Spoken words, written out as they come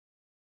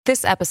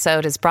This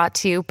episode is brought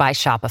to you by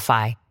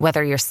Shopify.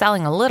 Whether you're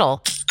selling a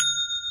little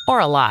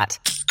or a lot,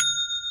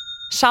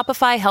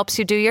 Shopify helps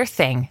you do your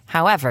thing,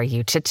 however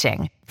you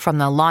cha-ching. From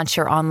the launch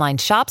your online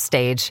shop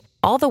stage,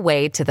 all the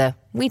way to the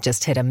we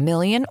just hit 1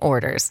 million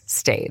orders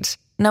stage.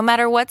 No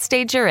matter what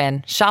stage you're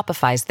in,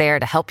 Shopify's there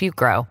to help you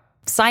grow.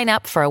 Sign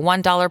up for a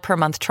 $1 per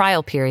month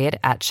trial period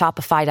at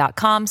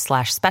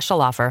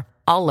shopify.com/special offer,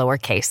 all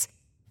lowercase.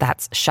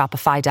 That's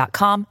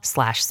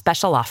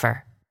shopify.com/special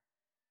offer.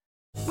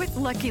 With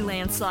Lucky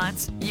Land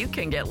Slots, you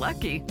can get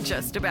lucky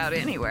just about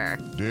anywhere.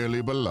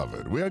 Dearly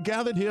beloved, we are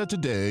gathered here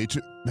today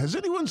to... Has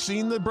anyone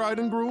seen the bride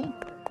and groom?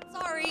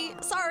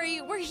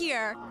 Sorry, we're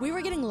here. We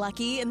were getting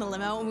lucky in the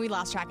limo and we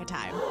lost track of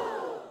time.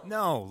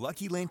 No,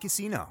 Lucky Land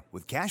Casino,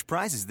 with cash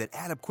prizes that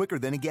add up quicker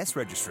than a guest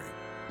registry.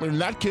 In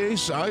that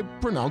case, I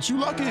pronounce you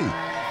lucky.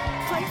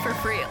 Play for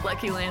free at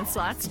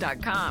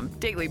LuckyLandSlots.com.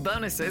 Daily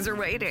bonuses are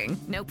waiting.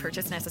 No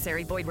purchase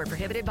necessary. Void where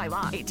prohibited by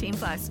law.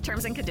 18+.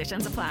 Terms and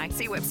conditions apply.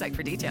 See website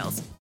for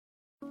details.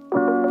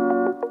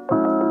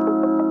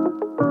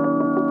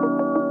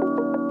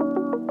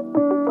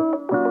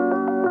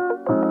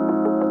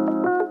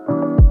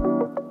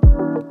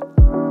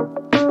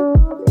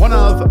 One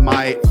of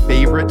my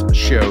favorite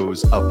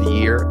shows of the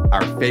year,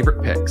 our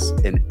favorite picks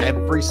in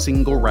every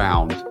single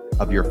round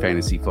of your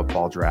fantasy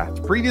football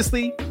draft.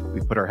 Previously, we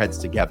put our heads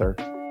together.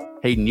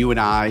 Hayden, you and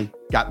I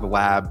got in the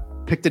lab,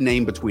 picked a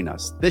name between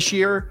us. This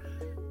year,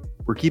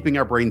 we're keeping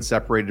our brains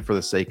separated for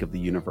the sake of the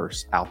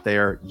universe out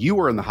there. You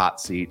were in the hot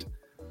seat.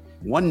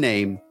 One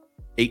name,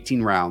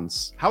 18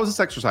 rounds. How was this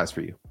exercise for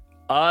you?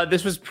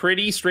 This was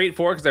pretty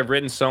straightforward because I've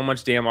written so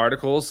much damn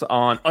articles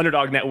on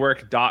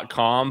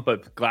underdognetwork.com,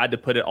 but glad to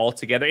put it all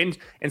together. And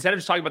instead of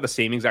just talking about the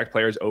same exact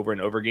players over and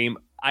over again,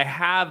 I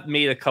have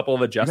made a couple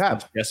of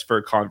adjustments just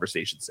for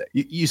conversation's sake.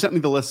 You sent me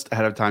the list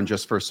ahead of time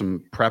just for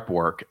some prep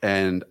work.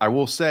 And I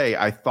will say,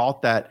 I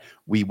thought that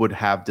we would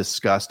have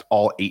discussed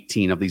all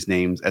 18 of these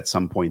names at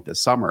some point this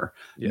summer.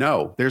 Yeah.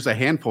 No, there's a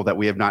handful that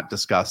we have not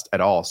discussed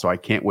at all. So I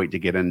can't wait to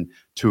get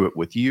into it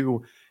with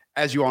you.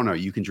 As you all know,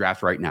 you can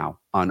draft right now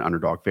on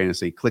Underdog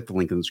Fantasy. Click the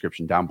link in the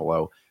description down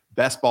below.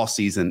 Best ball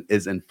season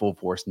is in full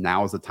force.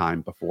 Now is the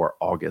time before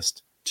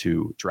August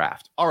to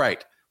draft. All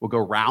right, we'll go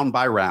round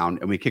by round,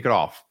 and we kick it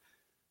off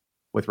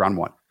with round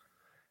one.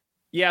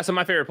 Yeah, so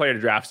my favorite player to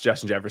draft is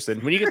Justin Jefferson.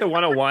 When you get the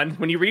 101,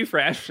 when you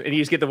refresh and you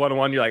just get the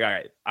 101, you're like, all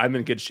right, I'm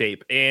in good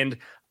shape. And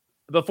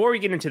before we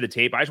get into the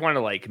tape, I just want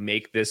to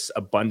make this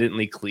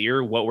abundantly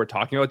clear what we're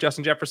talking about with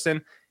Justin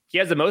Jefferson. He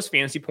has the most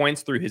fantasy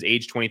points through his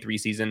age 23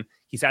 season.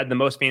 He's had the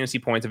most fantasy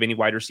points of any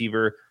wide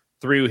receiver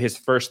through his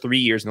first 3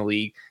 years in the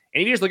league.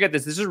 And if you just look at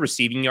this is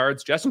receiving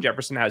yards. Justin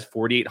Jefferson has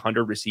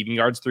 4,800 receiving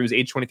yards through his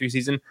age 23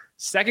 season.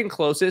 Second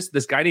closest,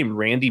 this guy named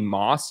Randy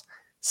Moss,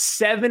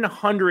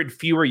 700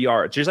 fewer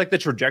yards. Just the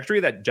trajectory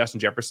that Justin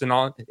Jefferson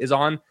is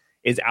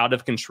out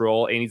of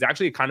control. And he's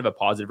actually kind of a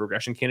positive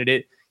regression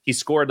candidate. He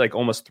scored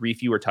almost 3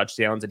 fewer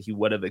touchdowns than he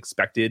would have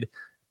expected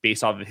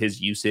based off of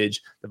his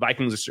usage. The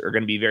Vikings are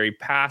going to be very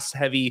pass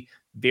heavy,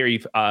 very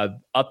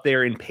up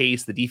there in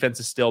pace. The defense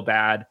is still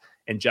bad.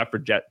 And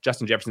Justin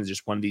Jefferson is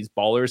just one of these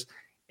ballers.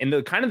 And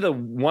the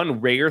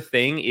one rare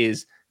thing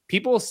is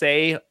people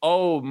say,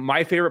 oh,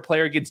 my favorite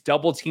player gets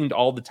double teamed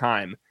all the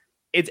time.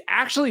 It's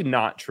actually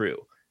not true.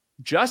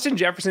 Justin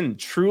Jefferson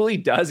truly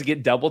does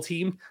get double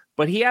teamed,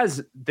 but he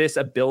has this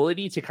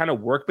ability to kind of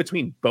work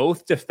between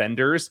both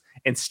defenders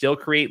and still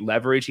create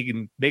leverage. He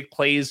can make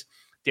plays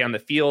down the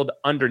field,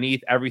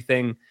 underneath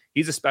everything.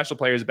 He's a special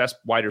player. He's the best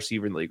wide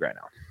receiver in the league right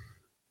now.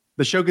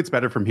 The show gets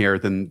better from here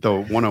than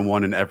the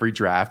one-on-one in every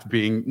draft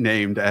being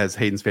named as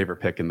Hayden's favorite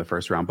pick in the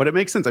first round. But it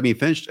makes sense. I mean,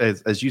 finished,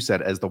 as you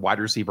said, as the wide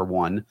receiver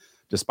 1,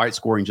 despite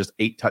scoring just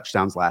 8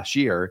 touchdowns last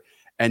year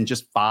and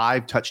just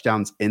 5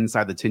 touchdowns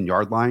inside the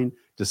 10-yard line,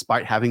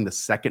 despite having the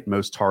second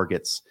most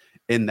targets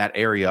in that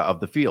area of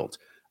the field.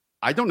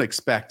 I don't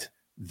expect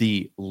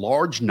the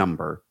large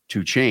number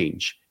to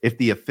change. If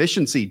the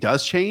efficiency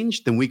does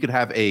change, then we could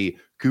have a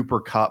Cooper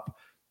Kupp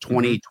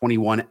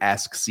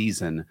 2021-esque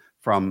season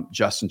from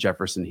Justin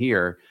Jefferson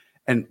here.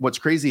 And what's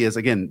crazy is,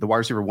 again, the wide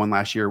receiver 1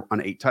 last year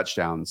on 8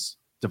 touchdowns.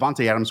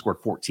 Devontae Adams scored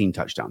 14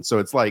 touchdowns. So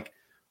it's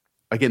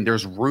again,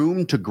 there's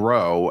room to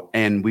grow.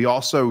 And we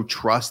also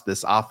trust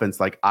this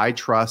offense. I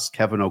trust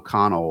Kevin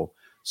O'Connell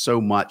so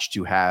much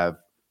to have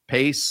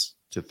pace,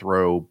 to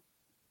throw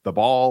the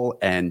ball,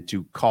 and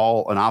to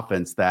call an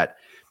offense that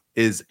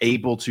is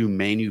able to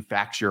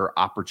manufacture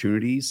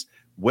opportunities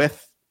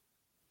with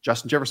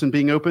Justin Jefferson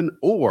being open,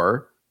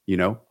 or,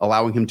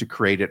 allowing him to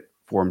create it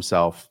for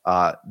himself.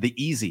 The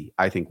easy,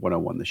 I think,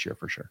 101 this year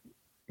for sure.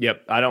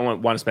 Yep. I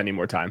don't want to spend any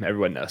more time.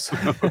 Everyone knows.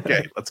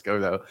 Okay, let's go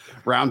though.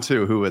 Round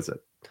 2, who is it?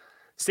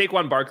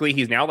 Saquon Barkley.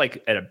 He's now at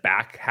a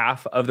back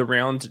half of the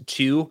round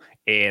 2,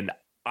 and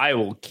I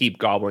will keep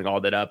gobbling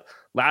all that up.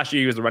 Last year,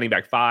 he was the running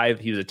back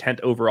 5. He was a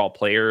 10th overall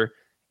player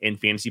in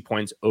fantasy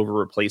points over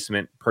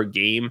replacement per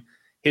game.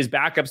 His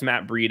backup's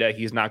Matt Breida.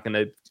 He's not going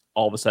to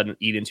all of a sudden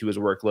eat into his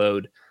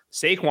workload.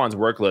 Saquon's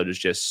workload is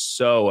just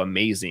so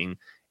amazing.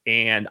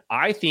 And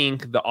I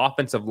think the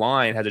offensive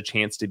line has a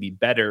chance to be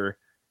better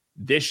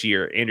this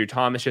year. Andrew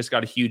Thomas just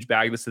got a huge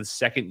bag. This is the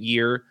second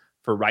year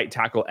for right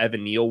tackle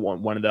Evan Neal,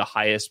 one of the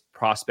highest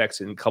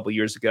prospects in a couple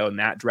years ago in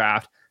that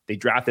draft. They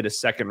drafted a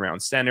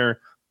second-round center.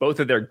 Both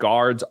of their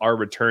guards are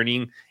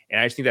returning. And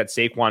I just think that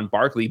Saquon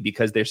Barkley,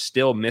 because they're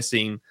still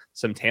missing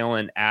some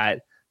talent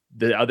at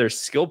the other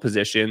skill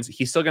positions,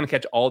 he's still going to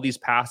catch all these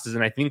passes.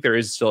 And I think there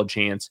is still a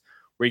chance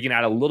where he can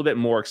add a little bit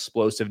more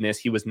explosiveness.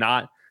 He was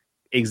not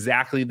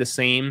exactly the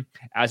same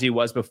as he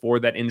was before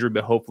that injury,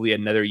 but hopefully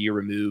another year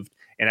removed.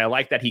 And I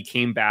like that he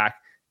came back,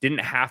 didn't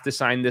have to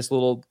sign this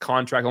little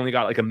contract, only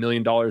got like $1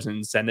 million in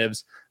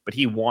incentives, but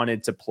he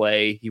wanted to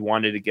play. He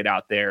wanted to get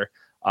out there.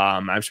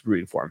 I'm just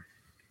rooting for him.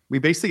 We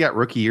basically got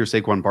rookie year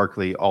Saquon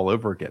Barkley all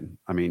over again.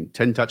 I mean,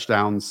 10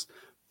 touchdowns,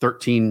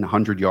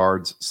 1,300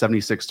 yards,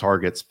 76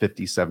 targets,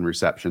 57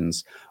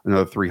 receptions,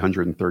 another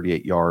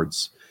 338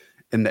 yards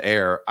in the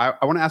air. I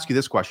want to ask you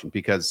this question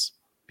because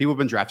people have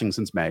been drafting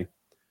since May.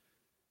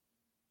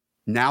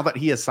 Now that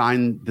he has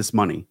signed this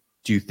money,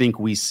 do you think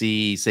we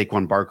see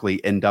Saquon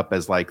Barkley end up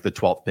as like the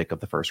 12th pick of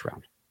the first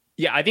round?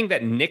 Yeah, I think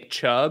that Nick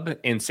Chubb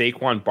and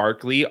Saquon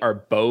Barkley are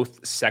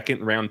both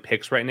second-round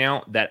picks right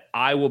now that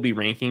I will be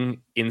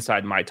ranking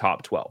inside my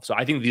top 12. So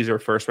I think these are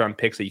first-round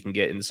picks that you can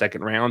get in the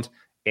second round.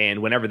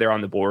 And whenever they're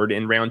on the board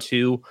in round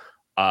 2,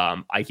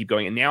 I keep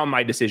going. And now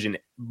my decision,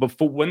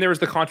 before when there was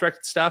the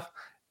contract stuff,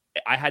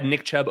 I had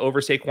Nick Chubb over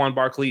Saquon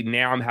Barkley.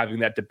 Now I'm having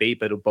that debate,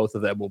 but both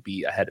of them will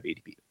be ahead of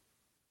ADP.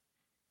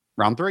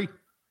 Round 3?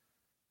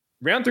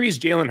 Round 3 is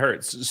Jalen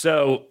Hurts.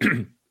 So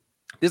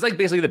this is like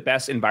basically the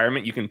best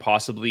environment you can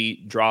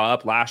possibly draw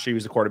up. Last year, he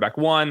was a quarterback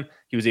 1.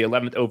 He was the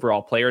 11th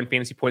overall player in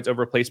fantasy points over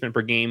replacement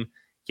per game.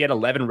 He had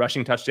 11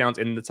 rushing touchdowns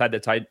inside the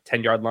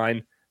 10-yard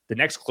line. The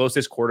next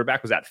closest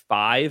quarterback was at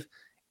 5.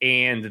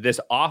 And this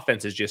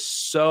offense is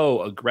just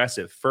so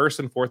aggressive. First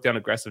and fourth down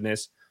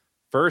aggressiveness,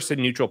 first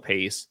in neutral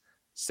pace,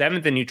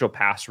 7th in neutral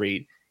pass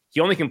rate. He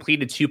only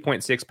completed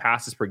 2.6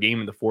 passes per game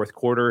in the fourth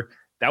quarter.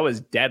 That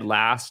was dead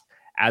last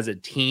as a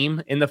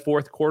team in the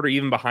fourth quarter,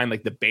 even behind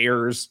like the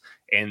Bears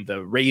and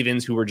the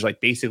Ravens, who were just like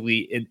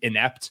basically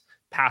inept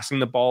passing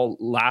the ball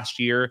last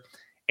year.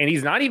 And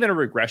he's not even a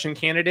regression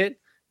candidate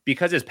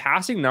because his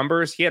passing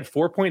numbers, he had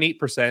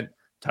 4.8%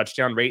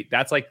 touchdown rate.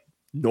 That's like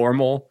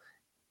normal.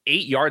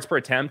 8 yards per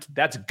attempt.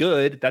 That's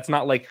good. That's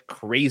not like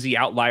crazy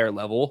outlier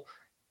level.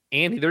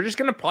 And they're just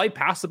going to probably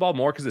pass the ball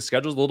more because the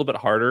schedule's a little bit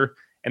harder.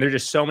 And there's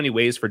just so many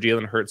ways for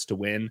Jalen Hurts to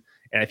win.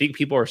 And I think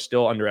people are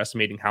still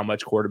underestimating how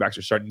much quarterbacks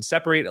are starting to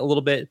separate a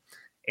little bit.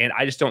 And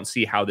I just don't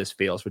see how this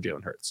fails for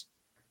Jalen Hurts.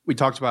 We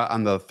talked about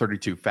on the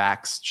 32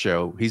 Facts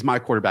show, he's my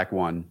quarterback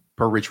 1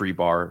 per Rich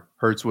Rebar.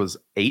 Hurts was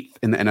 8th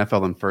in the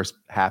NFL in first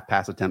half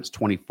pass attempts,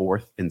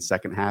 24th in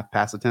second half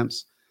pass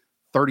attempts,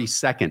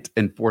 32nd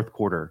in fourth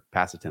quarter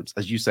pass attempts.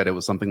 As you said, it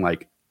was something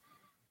like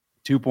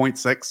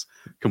 2.6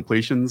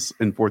 completions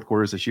in fourth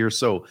quarters this year.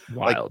 So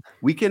like,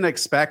 we can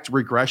expect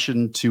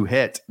regression to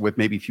hit with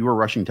maybe fewer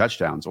rushing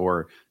touchdowns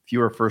or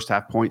fewer first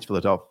half points for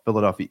the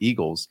Philadelphia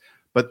Eagles.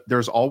 But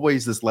there's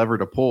always this lever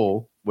to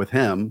pull with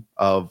him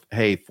of,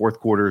 hey, fourth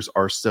quarters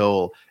are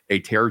still a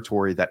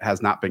territory that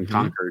has not been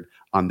conquered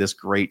on this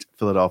great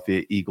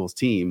Philadelphia Eagles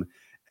team.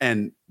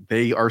 And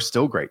they are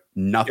still great.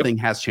 Nothing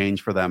has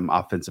changed for them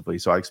offensively.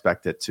 So I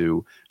expect it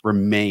to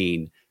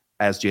remain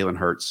as Jalen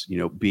Hurts,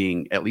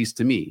 being, at least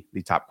to me,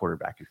 the top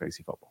quarterback in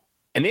fantasy football.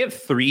 And they have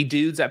 3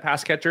 dudes at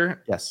pass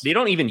catcher. Yes. They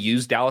don't even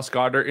use Dallas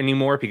Goedert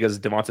anymore because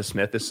Devonta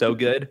Smith is so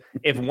good.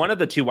 If one of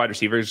the 2 wide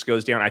receivers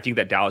goes down, I think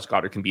that Dallas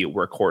Goedert can be a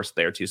workhorse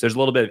there too. So there's a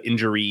little bit of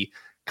injury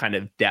kind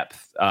of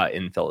depth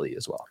in Philly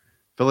as well.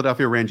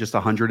 Philadelphia ran just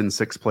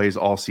 106 plays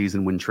all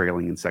season when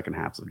trailing in second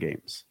halves of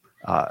games.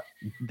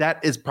 That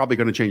is probably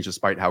going to change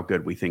despite how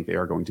good we think they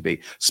are going to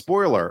be.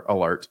 Spoiler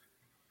alert.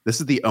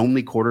 This is the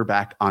only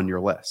quarterback on your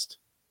list.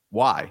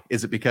 Why?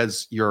 Is it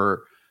because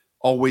you're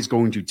always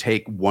going to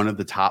take one of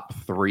the top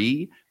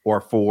 3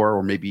 or 4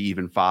 or maybe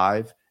even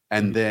 5?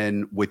 And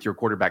then with your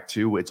quarterback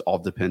 2, it's all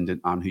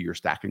dependent on who you're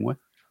stacking with?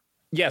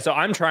 Yeah, so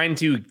I'm trying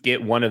to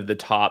get one of the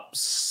top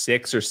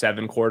 6 or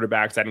 7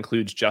 quarterbacks. That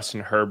includes Justin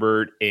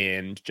Herbert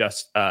and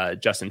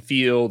Justin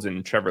Fields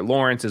and Trevor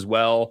Lawrence as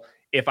well,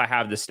 if I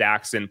have the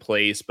stacks in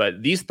place.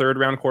 But these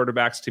third-round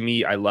quarterbacks, to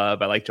me, I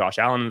love. I like Josh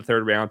Allen in the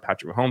third round,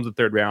 Patrick Mahomes in the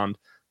third round.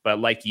 But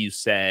like you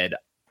said,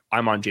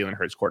 I'm on Jalen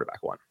Hurts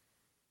quarterback 1.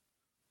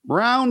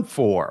 Round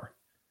 4.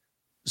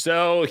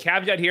 So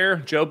caveat here,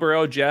 Joe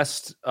Burrow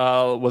just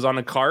was on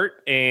a cart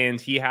and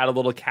he had a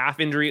little calf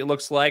injury, it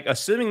looks like.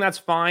 Assuming that's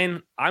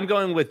fine, I'm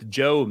going with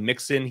Joe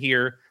Mixon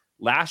here.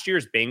 Last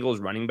year's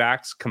Bengals running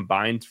backs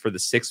combined for the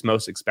 6th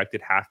most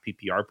expected half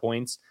PPR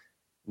points.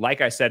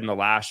 Like I said in the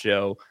last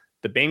show,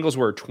 the Bengals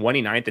were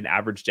 29th in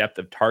average depth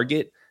of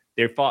target.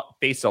 They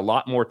faced a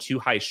lot more too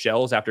high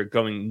shells after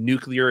going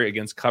nuclear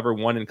against cover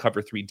 1 and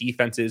cover 3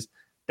 defenses.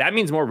 That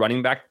means more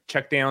running back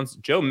checkdowns.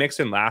 Joe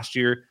Mixon last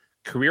year,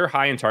 career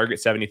high in target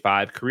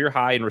 75, career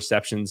high in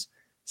receptions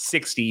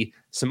 60.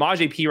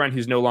 Samaje Perine,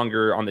 who's no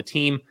longer on the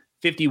team,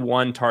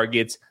 51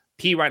 targets.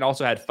 Perine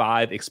also had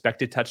 5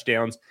 expected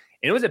touchdowns.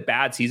 And it was a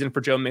bad season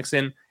for Joe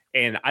Mixon.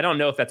 And I don't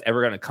know if that's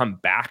ever going to come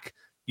back.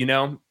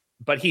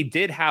 but he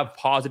did have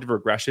positive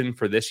regression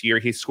for this year.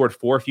 He scored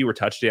 4 fewer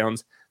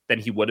touchdowns than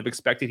he would have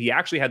expected. He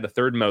actually had the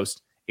third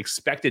most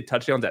expected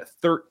touchdowns at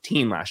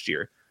 13 last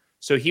year.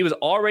 So he was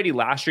already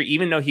last year,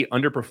 even though he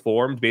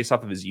underperformed based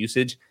off of his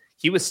usage,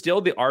 he was still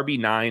the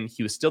RB9.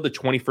 He was still the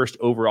 21st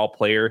overall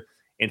player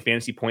in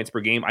fantasy points per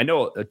game. I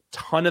know a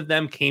ton of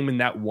them came in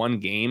that one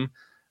game,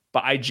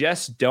 but I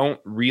just don't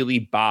really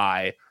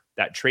buy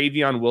that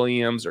Travion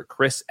Williams or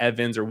Chris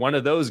Evans or one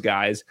of those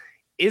guys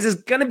is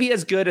going to be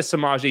as good as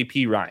Samaje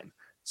Perine.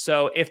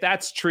 So if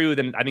that's true,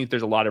 then I think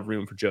there's a lot of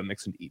room for Joe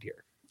Mixon to eat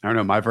here. I don't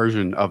know. My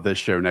version of this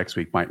show next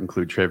week might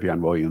include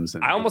Travion Williams.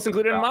 I almost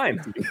included it in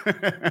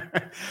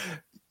mine.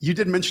 You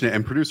did mention it,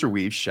 and producer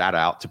Weaves, shout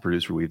out to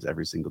producer Weaves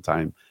every single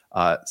time,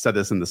 said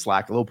this in the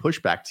Slack, a little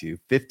pushback to you.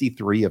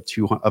 53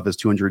 of his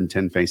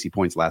 210 fantasy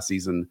points last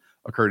season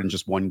occurred in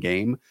just one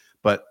game,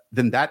 but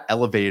then that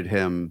elevated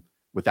him,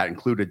 with that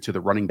included, to the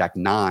running back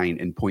 9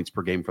 in points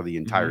per game for the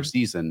entire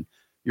season.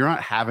 You're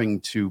not having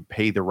to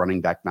pay the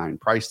running back 9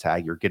 price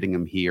tag. You're getting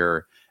him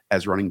here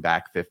as running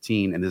back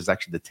 15, and this is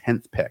actually the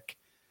 10th pick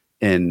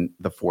in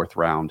the 4th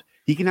round.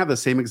 He can have the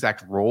same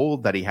exact role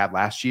that he had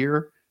last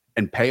year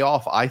and pay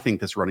off, I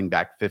think, this running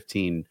back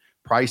 15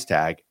 price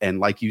tag. And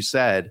like you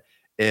said,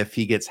 if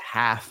he gets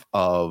half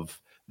of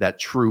that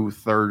true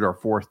 3rd or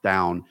 4th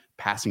down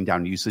passing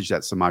down usage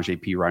that Samaje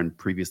Perine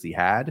previously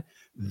had,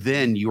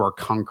 then you are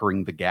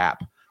conquering the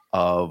gap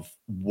of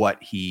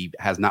what he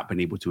has not been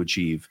able to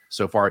achieve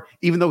so far,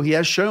 even though he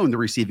has shown the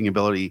receiving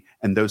ability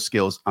and those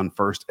skills on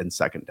 1st and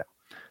 2nd down.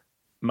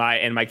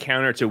 My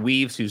counter to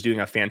Weaves, who's doing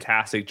a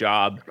fantastic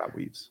job. About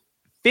Weaves.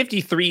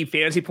 53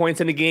 fantasy points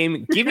in a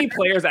game. Give me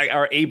players that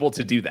are able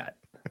to do that.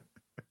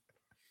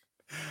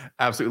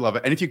 Absolutely love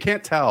it. And if you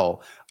can't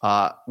tell,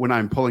 when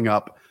I'm pulling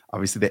up,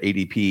 obviously, the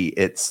ADP,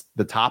 it's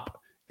the top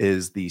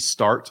is the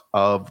start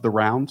of the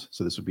round.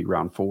 So this would be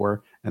round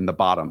 4, and the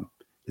bottom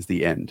is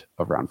the end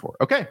of round 4.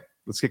 Okay,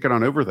 let's kick it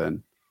on over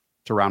then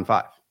to round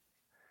 5.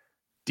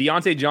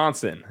 Deontay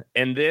Johnson.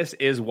 And this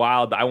is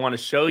wild. I want to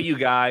show you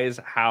guys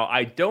how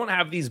I don't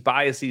have these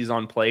biases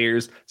on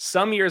players.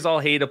 Some years I'll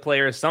hate a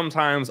player.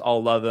 Sometimes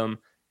I'll love them.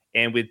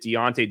 And with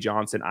Deontay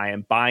Johnson, I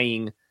am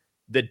buying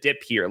the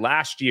dip here.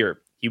 Last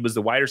year, he was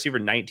the wide receiver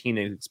 19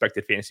 in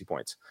expected fantasy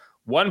points.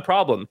 One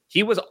problem,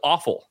 he was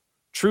awful.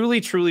 Truly,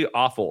 truly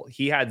awful.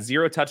 He had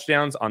 0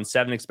 touchdowns on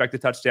 7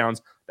 expected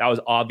touchdowns. That was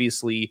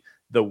obviously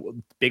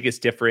the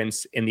biggest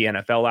difference in the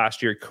NFL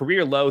last year.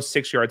 Career low,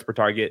 6 yards per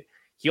target.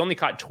 He only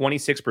caught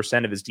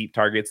 26% of his deep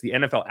targets. The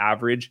NFL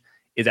average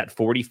is at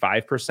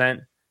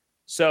 45%.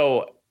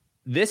 So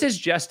this is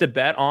just a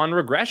bet on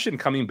regression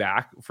coming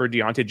back for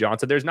Deontay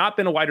Johnson. There's not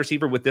been a wide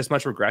receiver with this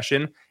much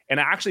regression,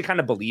 and I actually kind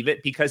of believe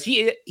it because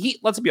he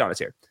let's be honest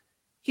here.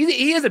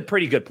 He is a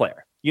pretty good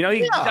player. You know,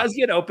 he does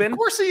get open. Of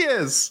course he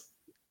is.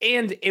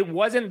 And it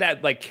wasn't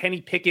that like Kenny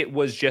Pickett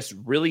was just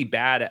really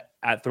bad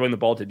at throwing the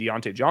ball to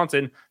Deontay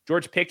Johnson.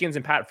 George Pickens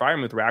and Pat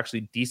Freiermuth were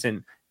actually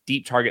decent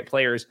deep target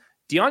players.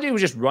 Deontay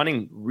was just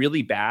running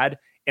really bad.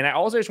 And I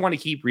also just want to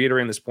keep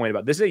reiterating this point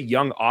about this is a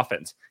young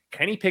offense.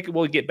 Kenny Pickett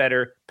will get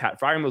better. Pat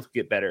Freiermuth will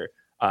get better.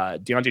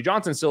 Deontay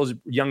Johnson still is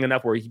young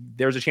enough where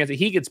there's a chance that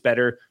he gets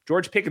better.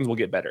 George Pickens will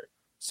get better.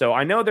 So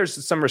I know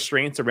there's some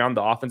restraints around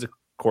the offensive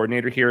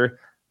coordinator here,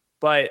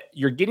 but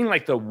you're getting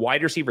like the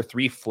wide receiver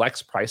 3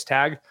 flex price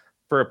tag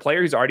for a player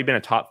who's already been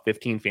a top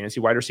 15 fantasy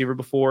wide receiver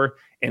before.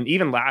 And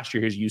even last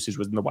year, his usage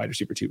was in the wide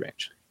receiver 2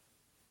 range.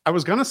 I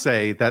was going to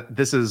say that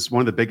this is one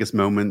of the biggest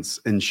moments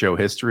in show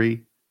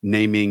history,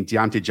 naming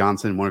Deontay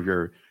Johnson one of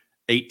your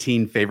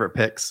 18 favorite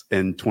picks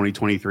in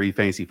 2023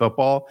 fantasy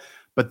football.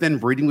 But then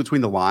reading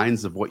between the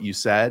lines of what you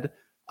said,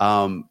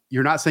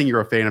 you're not saying you're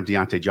a fan of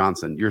Deontay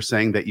Johnson. You're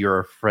saying that you're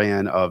a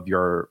fan of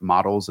your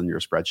models and your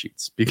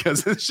spreadsheets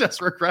because it's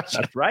just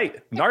regression. That's right.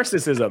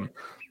 Narcissism.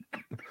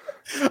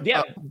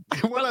 Yeah.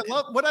 What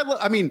I love,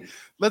 I mean,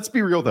 let's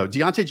be real though.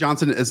 Deontay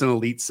Johnson is an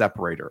elite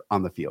separator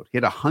on the field. He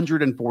had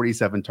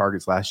 147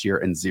 targets last year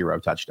and 0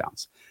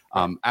 touchdowns.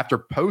 After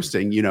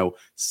posting,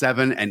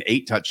 7 and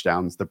 8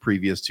 touchdowns the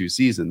previous 2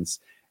 seasons,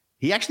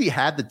 he actually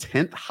had the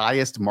 10th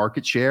highest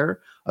market share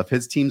of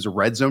his team's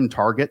red zone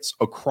targets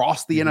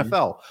across the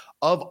NFL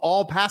of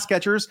all pass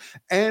catchers,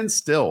 and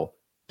still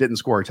didn't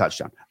score a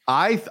touchdown.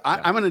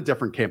 I'm in a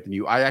different camp than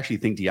you. I actually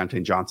think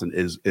Deontay Johnson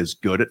is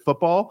good at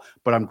football,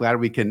 but I'm glad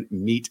we can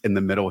meet in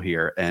the middle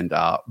here and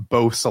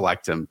both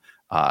select him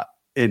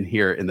in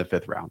here in the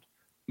 5th round.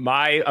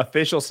 My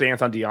official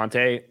stance on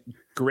Deontay,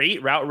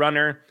 great route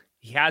runner.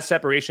 He has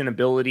separation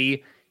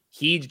ability.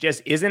 He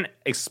just isn't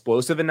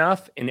explosive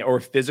enough or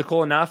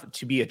physical enough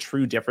to be a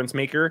true difference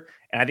maker.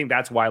 And I think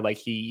that's why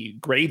he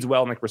grades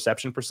well in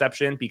reception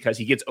perception because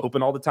he gets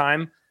open all the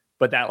time.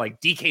 But that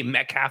DK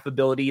Metcalf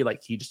ability,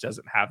 he just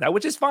doesn't have that,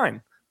 which is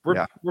fine.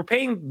 We're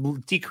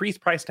paying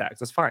decreased price tags.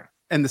 That's fine.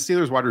 And the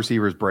Steelers wide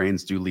receivers'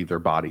 brains do leave their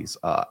bodies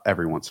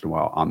every once in a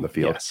while on the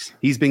field. Yes.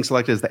 He's being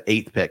selected as the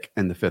 8th pick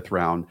in the 5th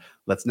round.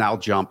 Let's now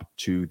jump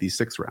to the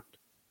 6th round.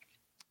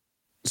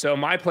 So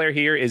my player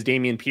here is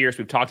Dameon Pierce.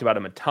 We've talked about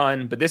him a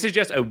ton, but this is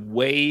just a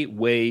way,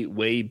 way,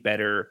 way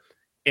better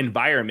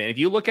environment. If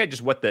you look at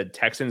just what the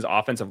Texans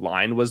offensive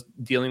line was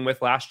dealing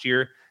with last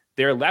year,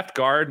 their left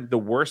guard, the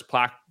worst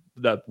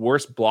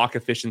block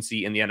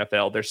efficiency in the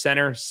NFL. Their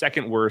center,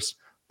 second worst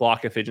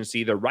block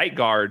efficiency. The right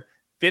guard,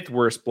 fifth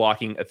worst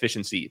blocking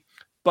efficiency.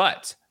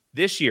 But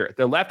this year,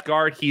 the left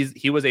guard,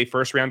 he was a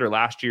first rounder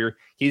last year.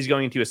 He's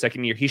going into a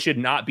second year. He should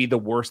not be the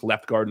worst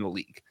left guard in the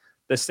league.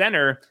 The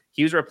center,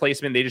 he was a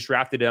replacement. They just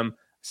drafted him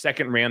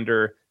second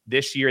rounder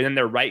this year. And then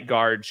their right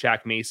guard,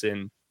 Shaq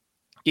Mason,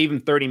 gave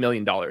him $30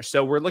 million.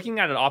 So we're looking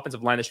at an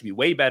offensive line that should be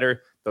way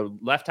better. The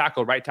left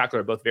tackle, right tackle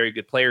are both very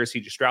good players.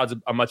 CJ Stroud's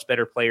a much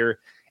better player.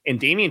 And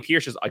Dameon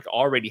Pierce has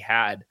already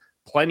had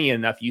plenty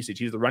enough usage.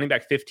 He's the running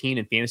back 15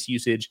 in fantasy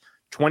usage,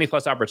 20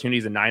 plus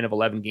opportunities in 9 of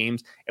 11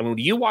 games. And when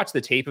you watch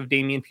the tape of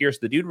Dameon Pierce,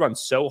 the dude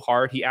runs so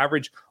hard. He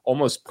averaged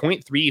almost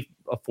 0.3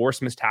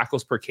 forced missed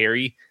tackles per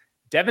carry.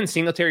 Devin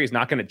Singletary is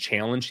not going to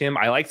challenge him.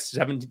 I like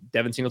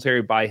Devin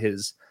Singletary by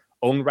his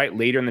own right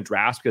later in the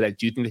draft because I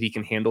do think that he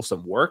can handle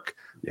some work.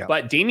 Yeah.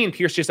 But Dameon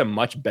Pierce is just a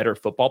much better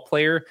football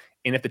player.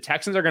 And if the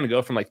Texans are going to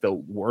go from the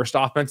worst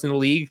offense in the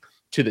league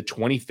to the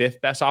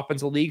 25th best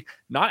offense in the league,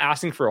 not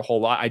asking for a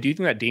whole lot, I do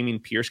think that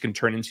Dameon Pierce can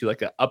turn into an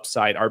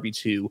upside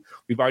RB2.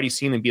 We've already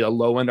seen him be a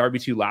low-end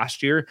RB2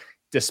 last year,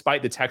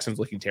 despite the Texans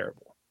looking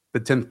terrible. The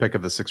 10th pick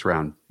of the 6th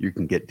round, you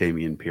can get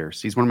Dameon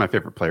Pierce. He's one of my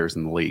favorite players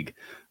in the league.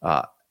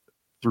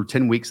 Through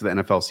 10 weeks of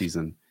the NFL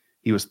season,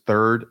 he was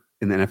 3rd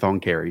in the NFL in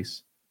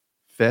carries,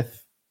 5th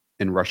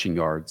in rushing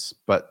yards,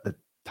 but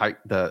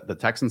the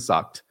Texans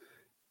sucked.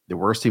 The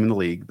worst team in the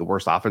league, the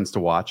worst offense to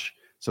watch.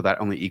 So that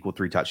only equaled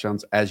 3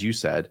 touchdowns. As you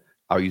said,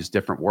 I'll use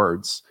different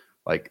words.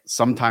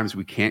 Sometimes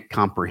we can't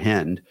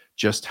comprehend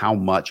just how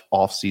much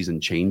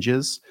offseason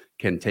changes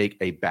can take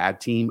a bad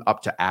team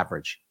up to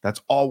average.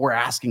 That's all we're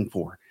asking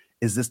for,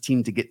 is this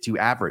team to get to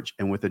average.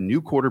 And with a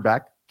new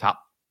quarterback,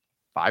 top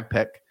 5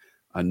 pick,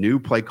 a new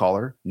play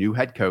caller, new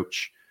head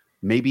coach,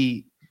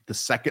 maybe the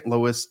second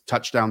lowest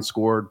touchdown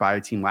scored by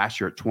a team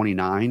last year at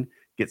 29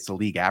 gets the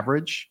league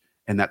average,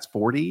 and that's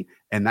 40.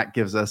 And that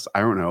gives us,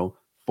 4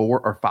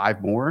 or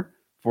 5 more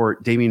for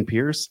Dameon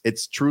Pierce.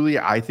 It's truly,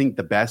 I think,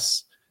 the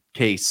best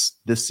case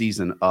this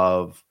season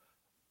of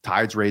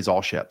tides raise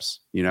all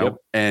ships, Yep.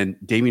 And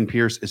Dameon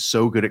Pierce is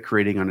so good at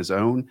creating on his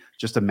own.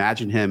 Just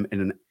imagine him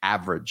in an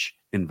average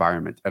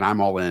environment. And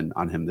I'm all in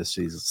on him this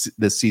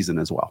season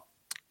as well.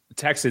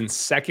 Texans'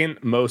 second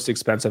most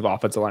expensive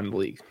offensive line in the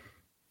league.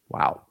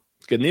 Wow.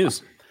 Good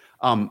news.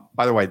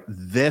 By the way,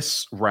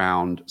 this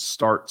round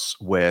starts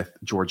with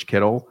George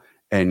Kittle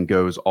and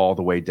goes all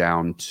the way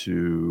down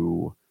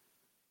to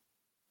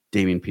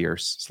Dameon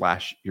Pierce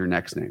 / your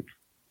next name,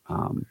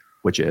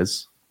 which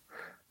is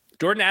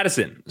Jordan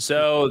Addison.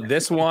 So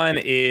this one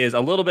is a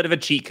little bit of a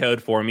cheat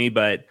code for me,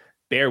 but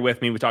bear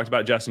with me. We talked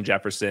about Justin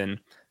Jefferson.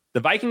 The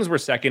Vikings were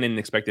second in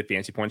expected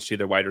fantasy points to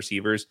their wide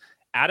receivers.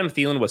 Adam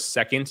Thielen was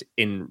second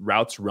in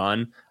routes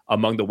run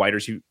among the wide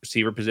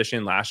receiver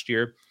position last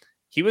year.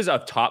 He was a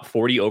top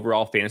 40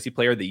 overall fantasy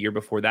player the year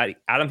before that.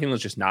 Adam Thielen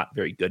was just not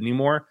very good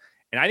anymore.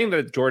 And I think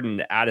that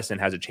Jordan Addison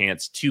has a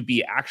chance to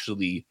be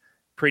actually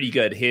pretty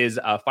good. His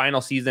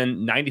final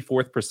season,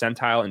 94th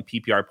percentile in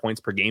PPR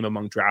points per game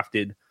among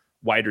drafted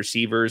wide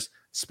receivers.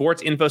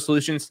 Sports Info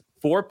Solutions,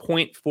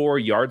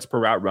 4.4 yards per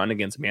route run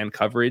against man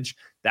coverage.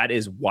 That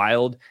is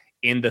wild.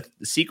 And the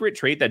secret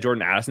trait that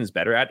Jordan Addison is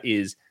better at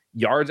is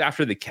yards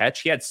after the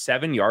catch. He had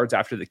 7 yards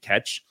after the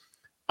catch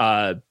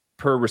per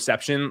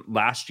reception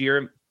last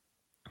year.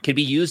 Could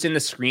be used in the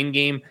screen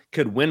game,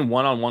 could win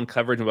one-on-one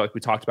coverage, like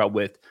we talked about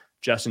with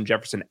Justin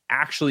Jefferson,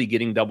 actually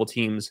getting double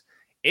teams.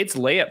 It's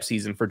layup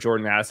season for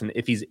Jordan Addison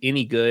if he's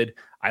any good.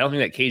 I don't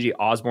think that KJ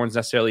Osborne is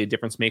necessarily a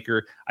difference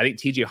maker. I think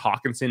TJ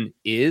Hawkinson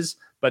is,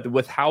 but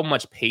with how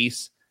much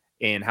pace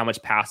and how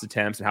much pass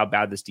attempts and how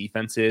bad this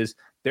defense is,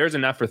 there's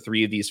enough for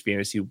 3 of these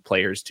fantasy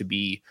players to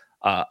be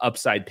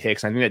upside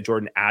picks. I think that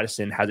Jordan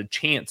Addison has a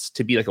chance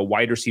to be like a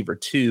wide receiver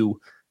 2,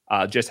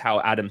 just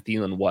how Adam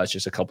Thielen was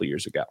just a couple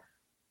years ago.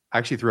 I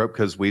actually threw up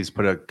because we've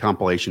put a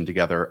compilation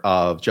together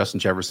of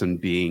Justin Jefferson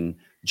being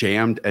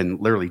jammed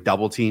and literally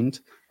double teamed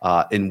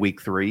in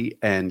week 3.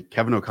 And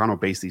Kevin O'Connell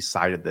basically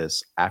cited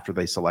this after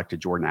they selected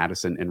Jordan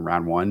Addison in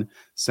round 1,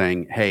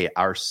 saying, hey,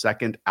 our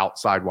second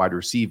outside wide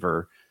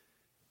receiver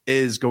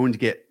is going to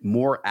get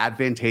more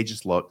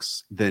advantageous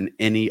looks than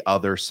any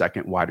other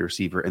second wide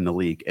receiver in the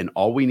league. And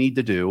all we need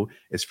to do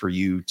is for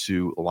you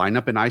to line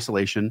up in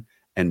isolation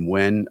and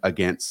win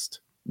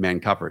against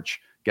man coverage.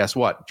 Guess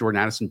what?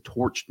 Jordan Addison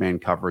torched man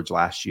coverage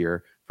last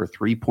year for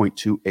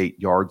 3.28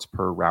 yards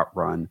per route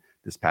run.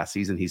 This past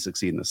season, he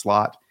succeeded in the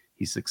slot.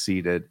 He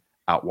succeeded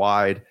out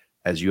wide.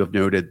 As you have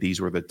noted,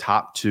 these were the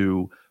top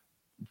 2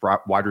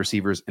 wide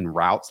receivers in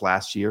routes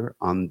last year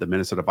on the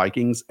Minnesota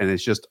Vikings. And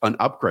it's just an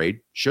upgrade,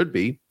 should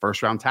be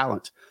first-round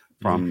talent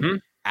from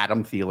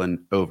Adam Thielen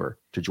over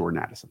to Jordan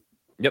Addison.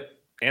 Yep,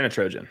 and a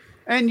Trojan.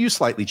 And you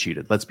slightly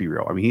cheated. Let's be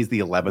real. I mean, he's the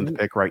 11th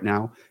pick right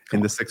now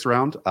in the 6th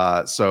round.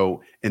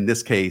 So in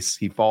this case,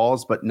 he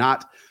falls, but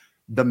not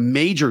the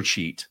major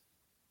cheat,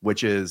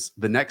 which is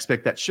the next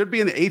pick that should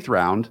be in the 8th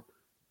round.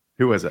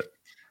 Who is it?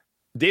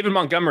 David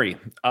Montgomery.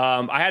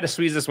 I had to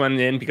squeeze this one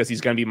in because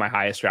he's going to be my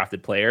highest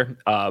drafted player.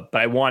 But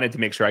I wanted to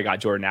make sure I got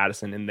Jordan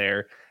Addison in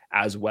there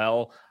as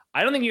well.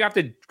 I don't think you have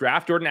to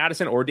draft Jordan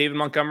Addison or David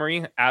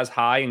Montgomery as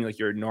high in like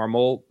your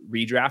normal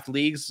redraft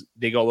leagues.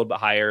 They go a little bit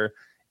higher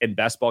in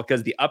best ball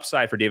because the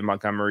upside for David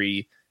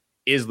Montgomery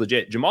is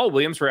legit. Jamal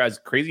Williams, for as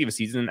crazy of a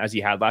season as he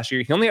had last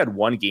year, he only had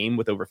one game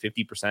with over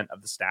 50%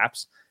 of the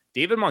snaps.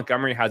 David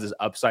Montgomery has his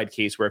upside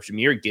case where if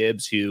Jahmyr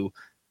Gibbs, who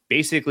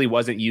basically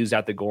wasn't used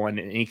at the goal line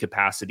in any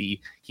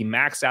capacity, he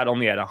maxed out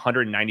only at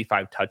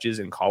 195 touches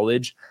in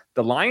college.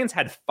 The Lions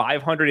had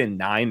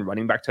 509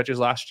 running back touches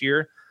last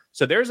year.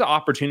 So there's an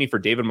opportunity for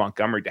David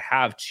Montgomery to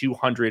have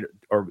 200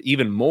 or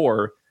even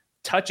more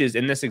touches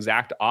in this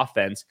exact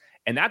offense.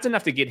 And that's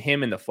enough to get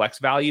him in the flex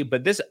value.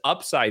 But this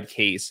upside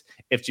case,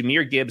 if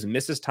Jahmyr Gibbs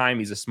misses time,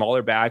 he's a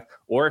smaller back,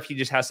 or if he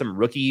just has some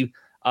rookie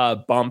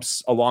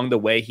bumps along the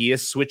way, he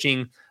is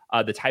switching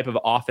the type of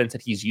offense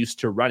that he's used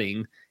to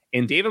running.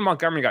 And David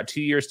Montgomery got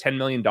 2 years, $10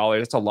 million.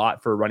 That's a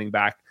lot for a running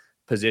back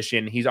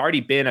position. He's already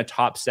been a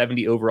top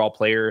 70 overall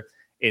player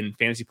in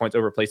fantasy points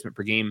over replacement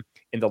per game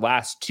in the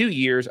last 2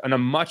 years on a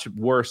much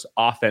worse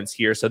offense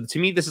here. So to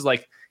me, this is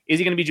like, is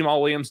he going to be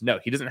Jamal Williams? No,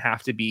 he doesn't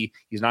have to be.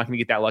 He's not going to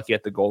get that lucky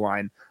at the goal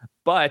line.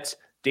 But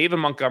David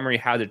Montgomery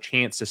has a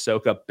chance to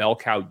soak up bell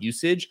cow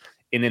usage.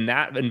 And in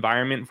that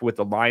environment with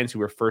the Lions, who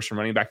were first in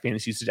running back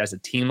fantasy usage as a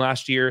team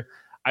last year,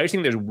 I just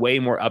think there's way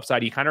more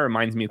upside. He kind of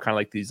reminds me of kind of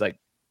like these like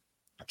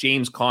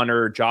James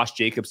Conner, Josh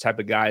Jacobs type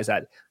of guys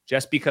that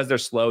just because they're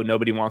slow,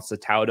 nobody wants to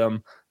tout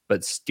them,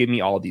 but give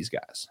me all of these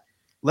guys.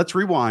 Let's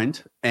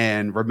rewind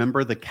and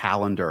remember the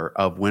calendar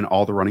of when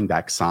all the running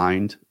backs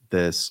signed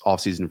this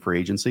offseason free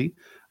agency.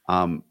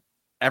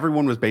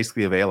 Everyone was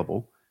basically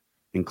available,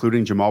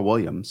 including Jamal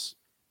Williams,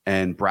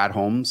 and Brad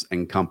Holmes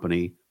and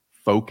company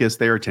focused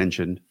their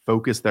attention,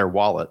 focused their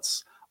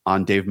wallets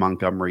on Dave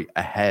Montgomery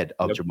ahead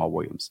of Jamal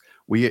Williams.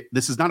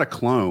 This is not a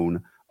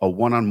clone, a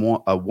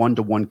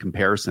one-to-one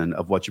comparison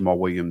of what Jamal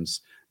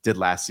Williams did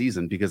last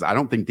season, because I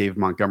don't think Dave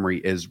Montgomery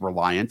is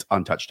reliant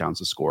on touchdowns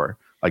to score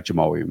like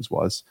Jamal Williams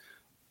was.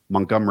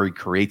 Montgomery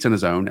creates on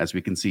his own, as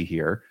we can see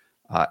here.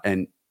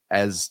 And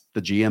as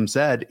the GM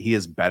said, he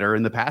is better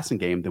in the passing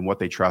game than what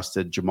they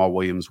trusted Jamal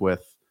Williams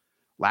with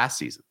last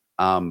season.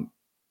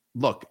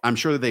 Look, I'm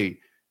sure they,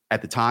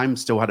 at the time,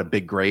 still had a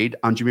big grade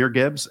on Jahmyr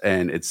Gibbs,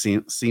 and it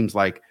seems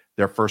like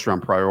their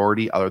first-round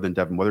priority, other than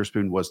Devin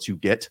Witherspoon, was to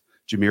get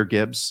Jahmyr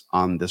Gibbs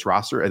on this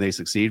roster, and they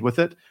succeed with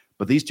it.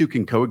 But these two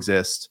can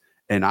coexist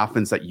in an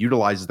offense that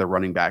utilizes their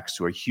running backs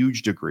to a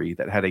huge degree,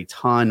 that had a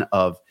ton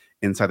of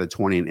inside the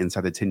 20 and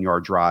inside the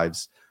 10-yard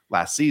drives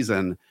last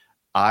season.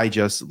 I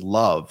just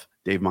love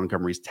Dave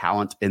Montgomery's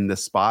talent in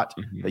this spot,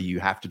 that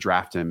you have to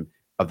draft him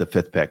of the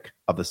 5th pick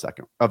of the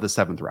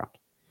 7th round.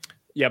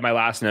 Yeah, my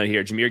last note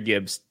here, Jahmyr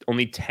Gibbs,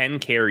 only 10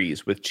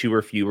 carries with 2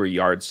 or fewer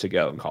yards to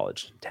go in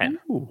college. 10.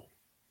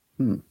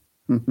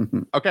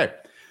 Okay,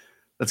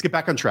 let's get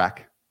back on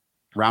track.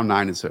 Round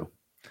 9 is who?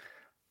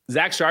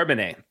 Zach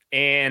Charbonnet.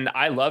 And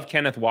I love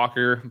Kenneth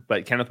Walker,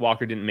 but Kenneth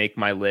Walker didn't make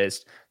my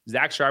list.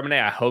 Zach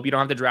Charbonnet, I hope you don't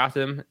have to draft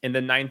him in the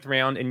 9th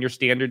round in your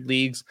standard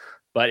leagues.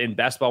 But in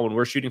best ball, when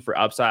we're shooting for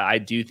upside, I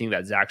do think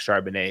that Zach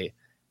Charbonnet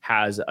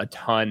has a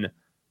ton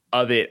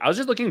of it. I was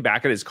just looking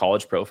back at his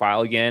college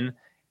profile again,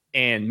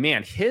 and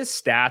man, his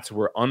stats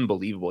were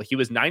unbelievable. He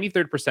was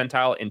 93rd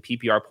percentile in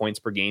PPR points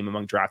per game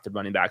among drafted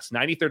running backs,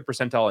 93rd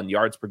percentile in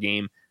yards per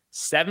game,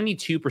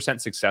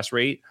 72% success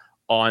rate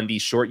on the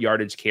short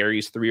yardage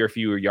carries, 3 or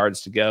fewer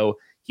yards to go.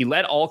 He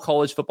led all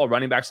college football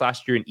running backs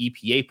last year in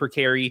EPA per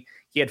carry.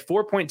 He had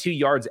 4.2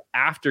 yards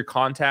after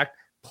contact,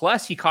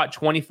 plus he caught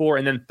 24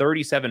 and then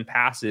 37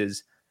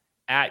 passes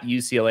at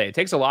UCLA. It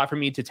takes a lot for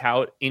me to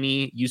tout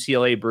any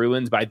UCLA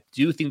Bruins, but I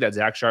do think that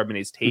Zach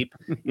Charbonnet's tape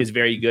is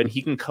very good.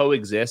 He can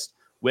coexist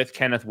with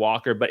Kenneth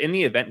Walker, but in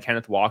the event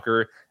Kenneth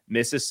Walker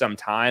misses some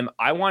time,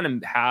 I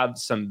want to have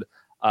some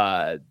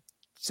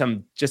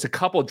just a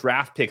couple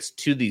draft picks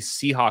to the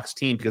Seahawks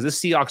team, because this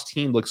Seahawks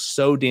team looks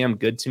so damn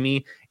good to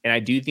me. And I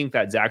do think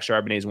that Zach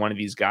Charbonnet is one of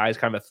these guys,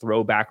 kind of a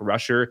throwback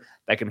rusher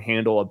that can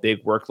handle a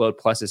big workload.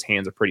 Plus his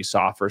hands are pretty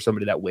soft for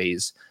somebody that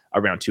weighs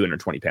around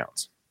 220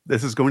 pounds.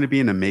 This is going to be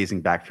an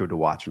amazing backfield to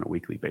watch on a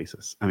weekly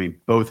basis. I mean,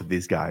 both of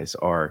these guys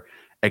are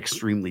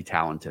extremely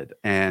talented.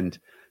 And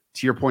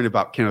to your point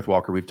about Kenneth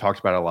Walker, we've talked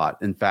about it a lot.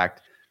 In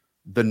fact,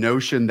 the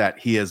notion that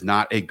he is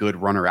not a good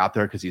runner out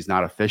there because he's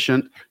not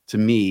efficient, to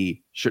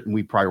me, shouldn't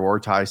we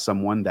prioritize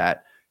someone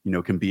that,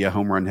 can be a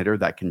home run hitter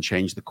that can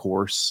change the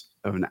course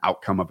of an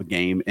outcome of a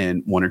game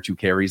in 1 or 2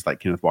 carries like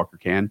Kenneth Walker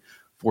can,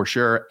 for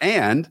sure.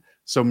 And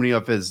so many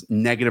of his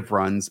negative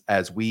runs,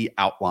 as we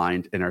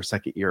outlined in our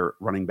second year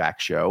running back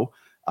show,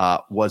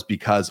 was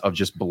because of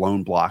just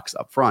blown blocks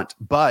up front.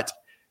 But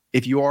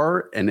if you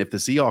are, and if the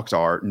Seahawks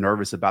are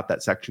nervous about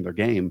that section of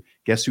their game,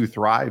 guess who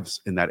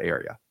thrives in that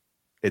area?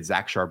 It's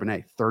Zach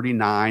Charbonnet.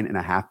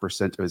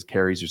 39.5% of his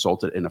carries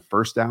resulted in a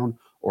first down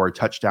or a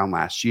touchdown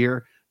last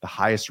year, the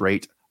highest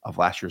rate of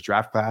last year's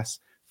draft class.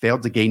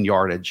 Failed to gain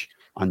yardage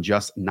on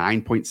just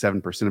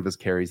 9.7% of his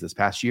carries this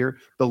past year,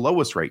 the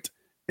lowest rate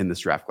in this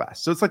draft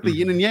class. So it's like the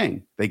yin and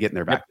yang they get in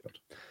their backfield.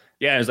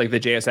 Yeah, it was like the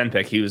JSN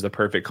pick. He was the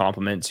perfect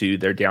complement to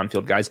their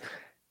downfield guys.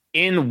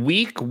 In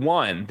week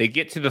 1, they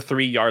get to the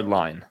 3-yard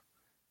line.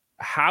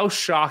 How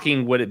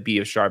shocking would it be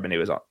if Charbonnet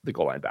was on the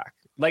goal line back?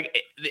 Like,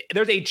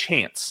 there's a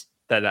chance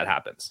that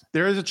happens.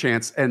 There is a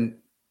chance. And,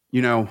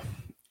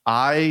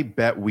 I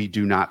bet we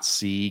do not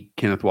see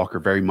Kenneth Walker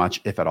very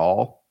much, if at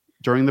all,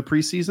 during the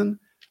preseason.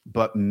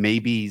 But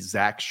maybe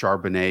Zach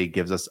Charbonnet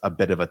gives us a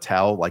bit of a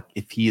tell, like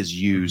if he is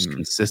used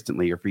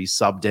consistently or if he's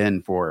subbed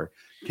in for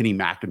Kenny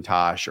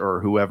McIntosh or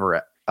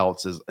whoever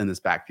else is in this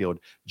backfield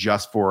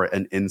just for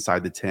an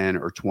inside the 10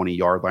 or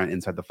 20-yard line,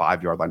 inside the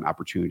 5-yard line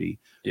opportunity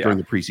during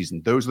the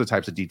preseason. Those are the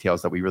types of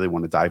details that we really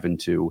want to dive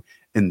into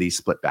in these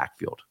split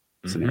backfield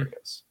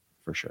scenarios,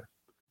 for sure.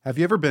 Have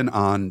you ever been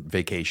on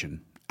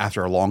vacation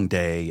after a long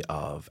day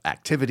of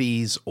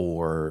activities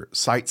or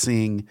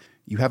sightseeing?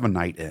 You have a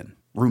night in,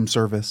 room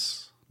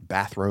service,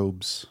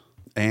 bathrobes,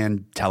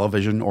 and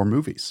television or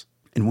movies.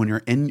 And when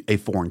you're in a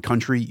foreign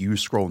country, you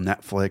scroll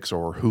Netflix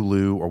or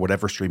Hulu or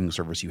whatever streaming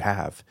service you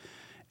have,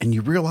 and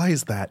you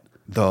realize that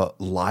the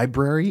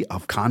library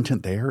of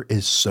content there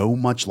is so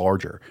much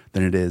larger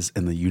than it is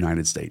in the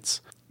United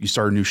States. You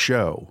start a new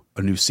show,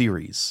 a new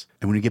series,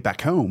 and when you get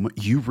back home,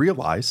 you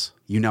realize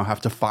you now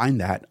have to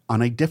find that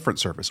on a different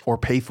service or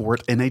pay for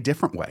it in a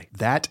different way.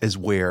 That is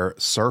where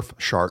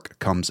Surfshark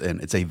comes in.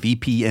 It's a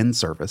VPN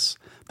service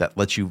that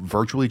lets you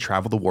virtually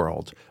travel the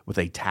world with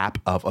a tap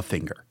of a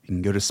finger. You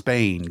can go to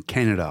Spain,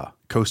 Canada,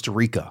 Costa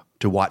Rica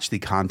to watch the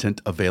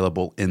content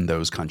available in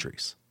those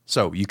countries.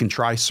 So you can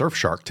try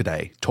Surfshark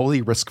today,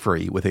 totally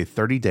risk-free with a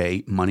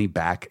 30-day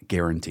money-back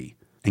guarantee.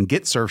 And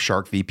get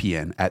Surfshark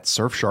VPN at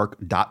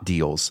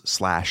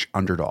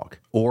surfshark.deals/underdog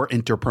or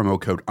enter promo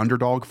code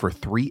underdog for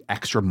 3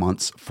 extra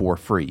months for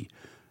free.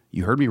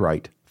 You heard me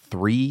right.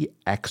 3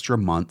 extra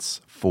months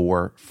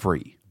for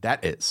free.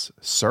 That is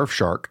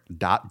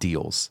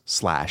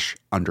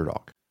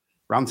surfshark.deals/underdog.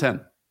 Round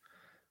 10.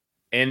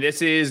 And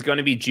this is going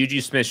to be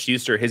Juju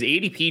Smith-Schuster. His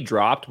ADP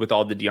dropped with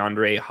all the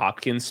DeAndre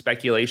Hopkins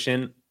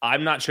speculation.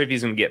 I'm not sure if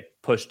he's going to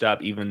get pushed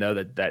up, even though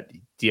that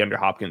DeAndre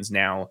Hopkins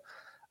now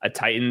a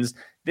Titans.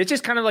 This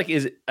just kind of like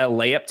is a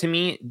layup to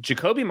me.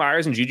 Jacoby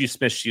Myers and Juju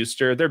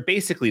Smith-Schuster, they're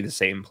basically the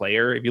same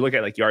player. If you look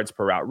at like yards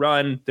per route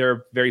run,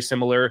 they're very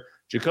similar.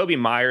 Jacoby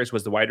Myers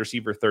was the wide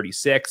receiver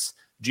 36.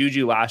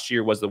 Juju last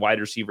year was the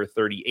wide receiver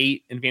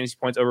 38 in fantasy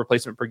points over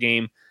replacement per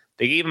game.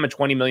 They gave him a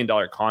 $20 million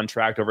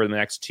contract over the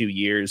next 2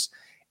 years.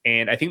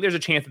 And I think there's a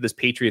chance that this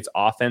Patriots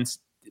offense,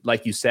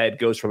 like you said,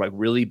 goes from like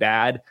really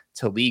bad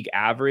to league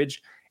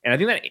average. And I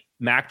think that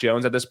Mac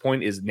Jones at this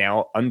point is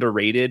now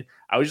underrated.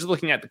 I was just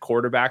looking at the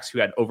quarterbacks who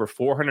had over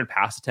 400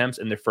 pass attempts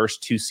in their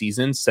first 2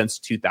 seasons since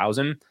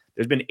 2000.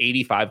 There's been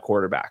 85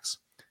 quarterbacks.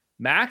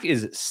 Mac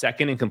is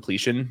second in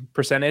completion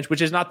percentage,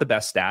 which is not the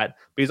best stat,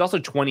 but he's also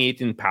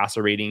 28th in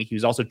passer rating. He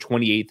was also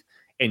 28th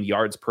in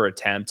yards per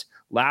attempt.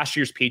 Last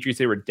year's Patriots,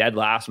 they were dead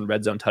last in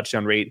red zone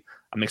touchdown rate.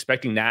 I'm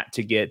expecting that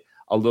to get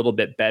a little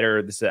bit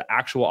better. This is an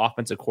actual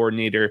offensive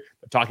coordinator.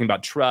 They're talking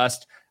about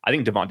trust. I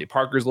think Devontae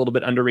Parker is a little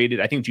bit underrated.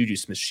 I think Juju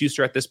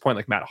Smith-Schuster at this point,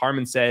 like Matt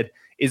Harmon said,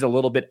 is a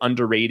little bit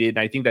underrated. And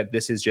I think that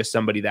this is just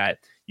somebody that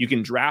you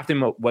can draft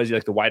him. Was he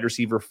like the wide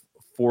receiver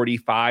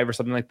 45 or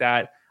something like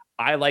that?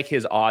 I like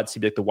his odds to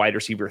be like the wide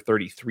receiver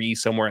 33,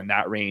 somewhere in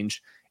that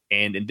range.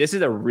 And this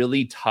is a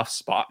really tough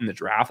spot in the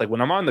draft. Like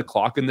when I'm on the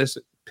clock in this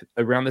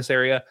around this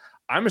area,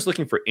 I'm just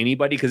looking for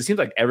anybody because it seems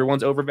like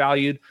everyone's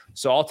overvalued.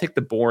 So I'll take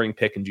the boring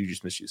pick in Juju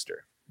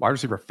Smith-Schuster. Wide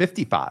receiver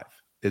 55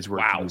 is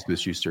where Juju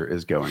Smith-Schuster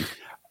is going.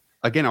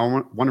 Again, I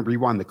want to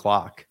rewind the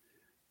clock.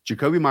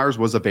 Jacoby Myers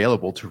was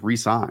available to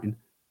re-sign,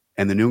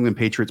 and the New England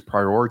Patriots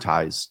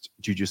prioritized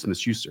Juju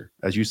Smith-Schuster.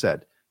 As you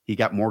said, he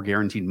got more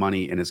guaranteed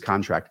money in his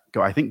contract,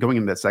 I think, going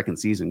into that second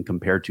season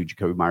compared to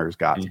Jacoby Myers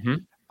got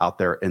out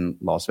there in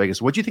Las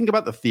Vegas. What do you think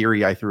about the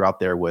theory I threw out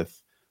there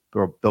with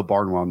Bill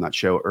Barnwell on that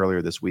show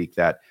earlier this week,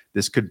 that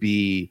this could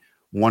be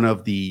one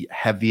of the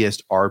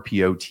heaviest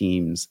RPO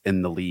teams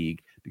in the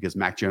league because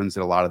Mac Jones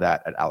did a lot of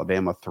that at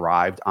Alabama,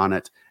 thrived on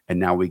it. And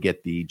now we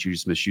get the Juju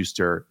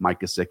Smith-Schuster, Mike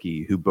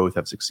Gesicki, who both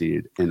have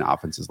succeeded in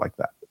offenses like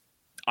that.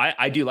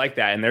 I do like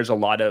that. And there's a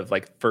lot of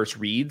like first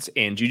reads,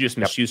 and Juju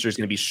Smith-Schuster is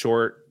going to be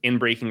short in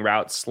breaking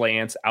routes,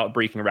 slants, out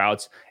breaking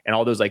routes, and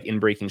all those like in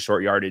breaking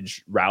short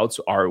yardage routes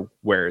are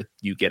where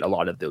you get a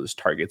lot of those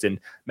targets. And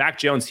Mac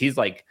Jones, he's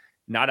like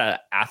not an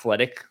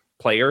athletic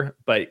player,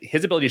 but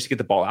his ability to get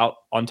the ball out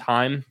on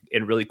time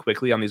and really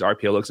quickly on these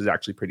RPO looks is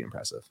actually pretty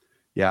impressive.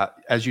 Yeah,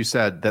 as you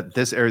said, that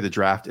this area of the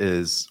draft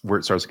is where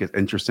it starts to get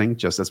interesting,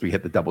 just as we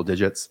hit the double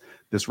digits.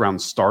 This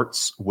round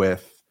starts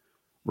with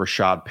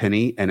Rashad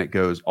Penny, and it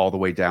goes all the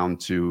way down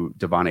to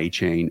Devon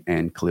Achane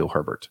and Khalil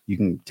Herbert. You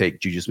can take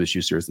Juju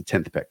Smith-Schuster as the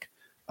 10th pick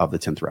of the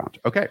 10th round.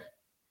 Okay,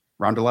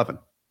 round 11.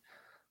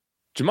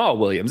 Jamal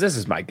Williams, this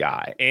is my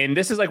guy. And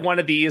this is like one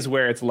of these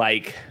where it's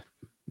like,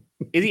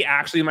 is he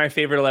actually my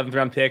favorite 11th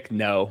round pick?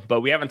 No, but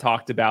we haven't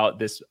talked about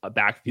this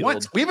backfield.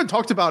 What? We haven't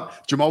talked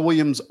about Jamal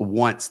Williams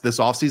once this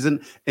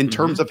offseason in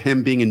terms of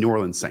him being a New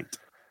Orleans Saint.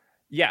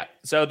 Yeah.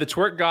 So the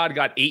twerk god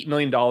got $8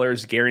 million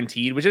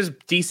guaranteed, which is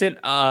decent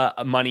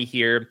money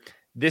here.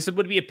 This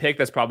would be a pick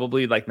that's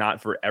probably like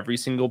not for every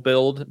single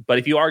build, but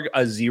if you are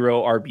a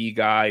 0 RB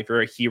guy, if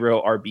you're a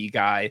hero RB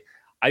guy,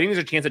 I think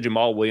there's a chance that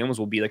Jamal Williams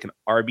will be like an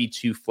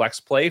RB2 flex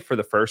play for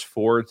the first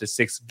 4 to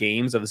 6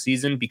 games of the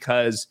season,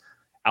 because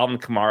Alvin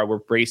Kamara, we're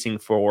bracing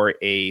for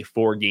a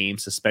 4-game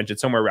suspension,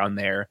 somewhere around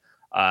there.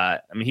 I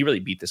mean, he really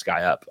beat this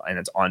guy up, and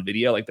it's on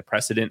video. Like, the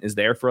precedent is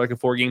there for like a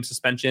 4-game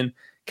suspension.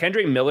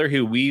 Kendre Miller,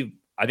 who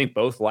I think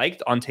both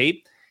liked on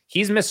tape,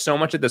 he's missed so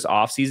much of this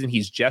offseason.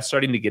 He's just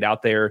starting to get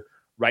out there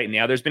right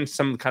now. There's been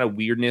some kind of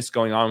weirdness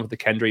going on with the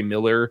Kendre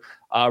Miller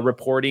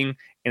reporting.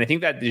 And I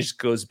think that just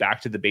goes back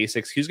to the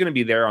basics. Who's going to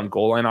be there on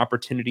goal line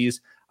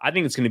opportunities? I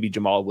think it's going to be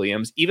Jamal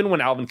Williams. Even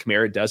when Alvin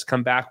Kamara does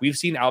come back, we've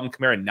seen Alvin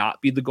Kamara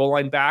not be the goal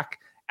line back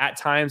at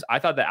times. I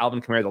thought that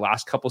Alvin Kamara the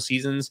last couple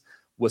seasons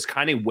was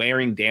kind of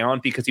wearing down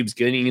because he was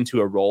getting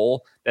into a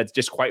role that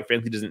just quite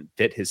frankly doesn't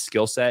fit his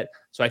skill set.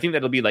 So I think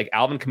that'll be like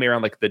Alvin Kamara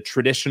on like the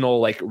traditional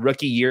like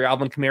rookie year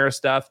Alvin Kamara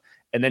stuff,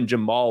 and then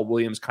Jamal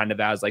Williams kind of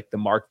as like the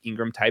Mark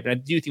Ingram type. And I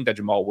do think that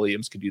Jamal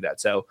Williams could do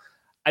that. So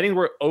I think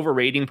we're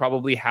overrating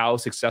probably how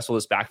successful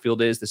this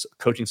backfield is. This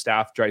coaching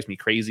staff drives me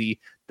crazy.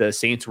 The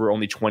Saints were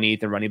only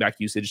 28th in running back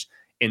usage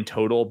in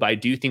total, but I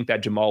do think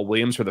that Jamal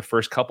Williams for the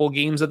first couple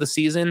games of the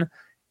season,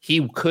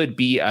 he could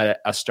be a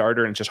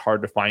starter, and it's just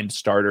hard to find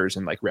starters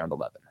in like round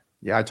 11.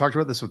 Yeah, I talked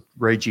about this with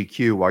Ray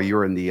GQ while you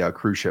were in the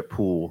cruise ship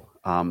pool,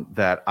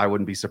 that I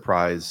wouldn't be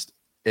surprised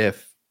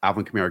if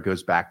Alvin Kamara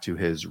goes back to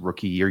his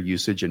rookie year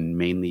usage and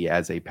mainly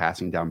as a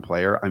passing down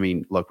player. I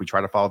mean, look, we try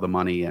to follow the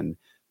money and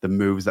the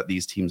moves that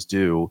these teams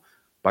do.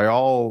 By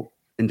all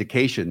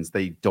indications,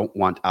 they don't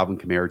want Alvin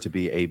Kamara to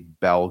be a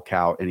bell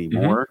cow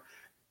anymore.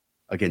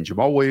 Again,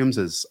 Jamal Williams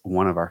is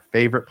one of our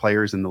favorite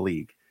players in the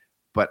league,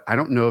 but I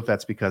don't know if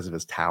that's because of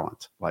his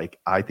talent. Like,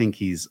 I think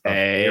he's a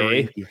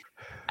very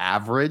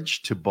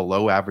average to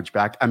below average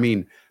back. I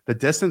mean, the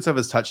distance of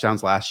his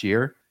touchdowns last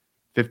year,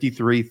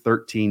 53,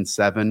 13,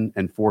 7,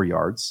 and 4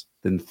 yards,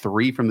 then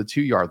 3 from the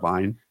 2-yard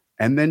line,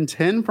 and then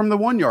 10 from the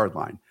 1-yard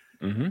line.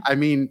 I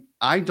mean,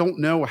 I don't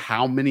know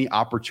how many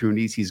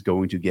opportunities he's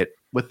going to get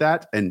with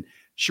that. And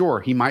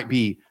sure, he might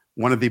be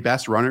one of the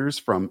best runners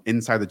from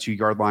inside the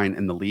 2-yard line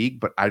in the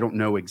league, but I don't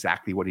know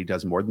exactly what he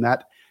does more than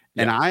that.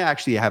 And I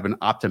actually have an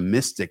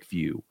optimistic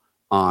view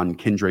on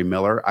Kendre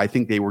Miller. I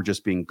think they were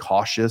just being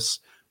cautious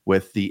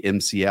with the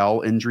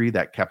MCL injury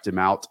that kept him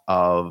out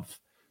of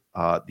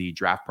the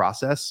draft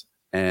process.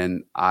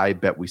 And I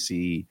bet we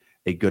see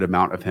a good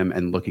amount of him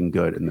and looking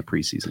good in the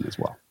preseason as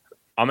well.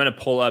 I'm going to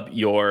pull up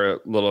your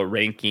little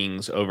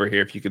rankings over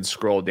here. If you could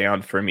scroll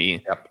down for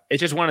me. It's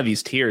just one of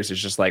these tiers.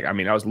 It's just like, I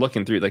mean, I was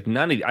looking through like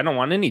I don't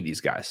want any of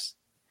these guys.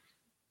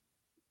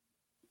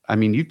 I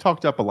mean, you've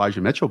talked up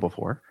Elijah Mitchell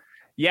before.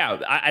 Yeah,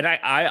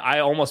 I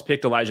almost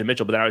picked Elijah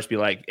Mitchell, but then I would just be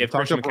like, if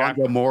Christian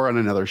McCaffrey more on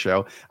another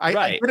show, I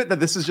get it that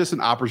this is just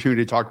an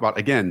opportunity to talk about.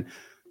 Again,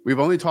 we've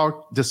only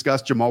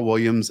discussed Jamal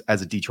Williams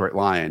as a Detroit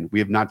Lion. We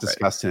have not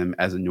discussed him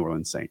as a New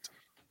Orleans Saint.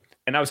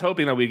 And I was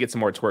hoping that we'd get some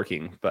more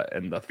twerking, but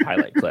in the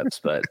highlight clips,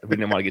 but we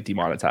didn't want to get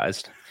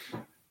demonetized.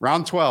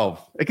 Round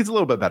 12, it gets a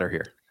little bit better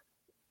here.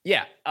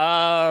 Yeah.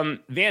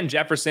 Van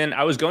Jefferson.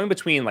 I was going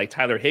between like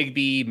Tyler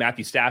Higbee,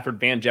 Matthew Stafford,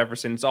 Van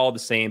Jefferson. It's all the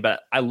same,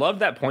 but I love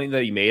that point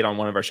that you made on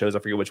one of our shows. I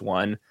forget which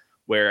one,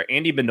 where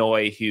Andy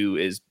Benoit, who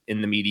is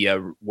in the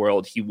media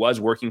world, he was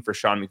working for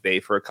Sean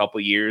McVay for a couple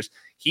of years.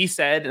 He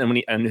said, and when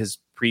he in his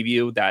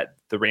preview, that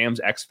the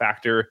Rams X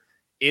factor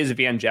is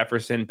Van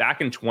Jefferson. Back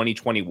in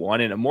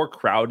 2021 in a more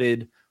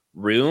crowded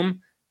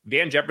room,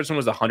 Van Jefferson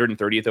was the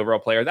 130th overall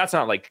player. That's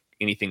not like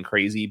anything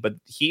crazy, but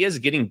he is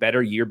getting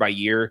better year by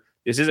year.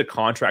 This is a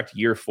contract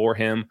year for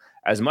him.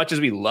 As much as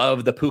we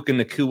love the Puka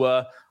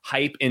Nacua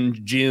hype in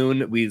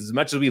June, as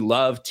much as we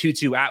love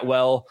Tutu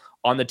Atwell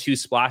on the 2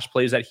 splash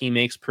plays that he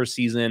makes per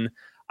season,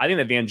 I think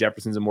that Van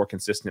Jefferson's a more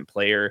consistent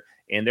player,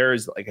 and there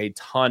is like a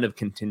ton of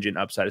contingent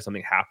upside if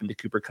something happened to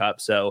Cooper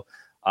Kupp. So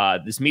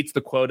this meets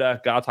the quota.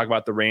 Gotta talk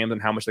about the Rams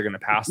and how much they're going to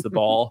pass the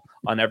ball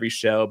on every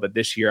show. But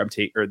this year,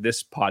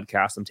 this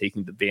podcast, I'm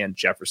taking the Van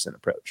Jefferson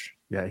approach.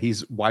 Yeah,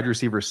 he's wide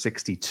receiver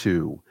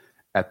 62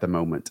 at the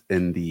moment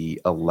in the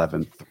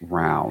 11th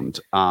round.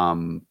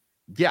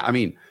 Yeah, I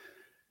mean,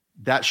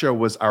 that show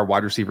was our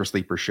wide receiver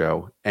sleeper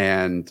show,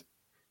 and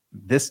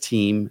this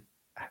team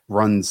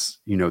runs,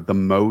 the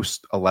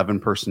most 11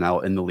 personnel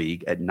in the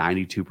league at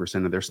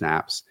 92% of their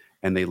snaps.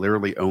 And they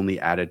literally only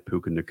added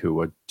Puka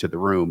Nacua to the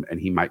room, and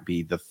he might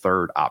be the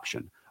third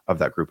option of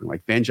that grouping.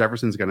 Like, Van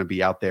Jefferson's going to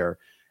be out there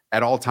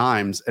at all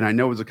times. And I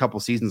know it was a couple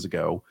seasons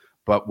ago,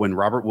 but when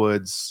Robert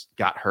Woods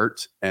got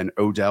hurt and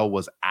Odell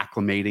was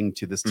acclimating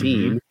to this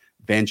team,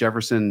 Van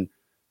Jefferson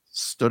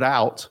stood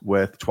out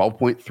with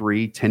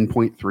 12.3,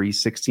 10.3,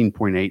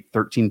 16.8,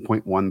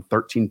 13.1,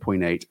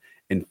 13.8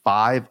 in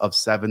 5 of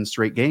 7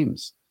 straight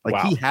games.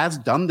 Like, he has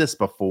done this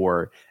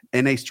before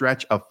in a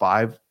stretch of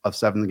 5 of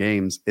 7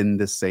 games in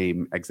the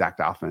same exact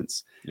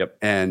offense.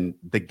 And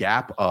the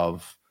gap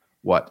of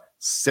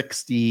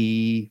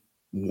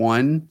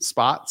 61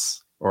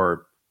 spots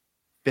or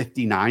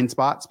 59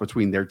 spots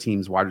between their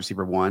team's wide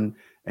receiver 1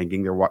 and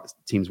getting their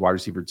team's wide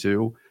receiver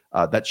 2,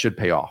 that should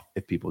pay off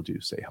if people do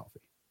stay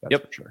healthy.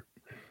 That's for sure.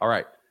 All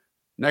right.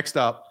 Next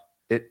up,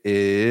 it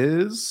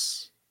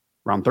is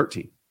round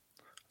 13.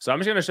 So I'm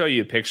just going to show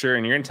you a picture,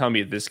 and you're going to tell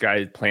me if this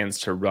guy plans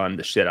to run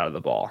the shit out of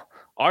the ball.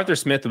 Arthur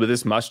Smith with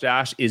his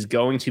mustache is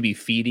going to be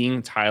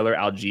feeding Tyler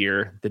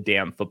Algier the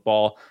damn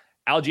football.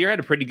 Algier had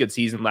a pretty good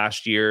season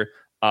last year,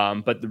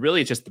 but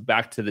really it's just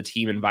back to the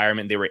team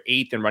environment. They were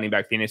 8th in running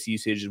back fantasy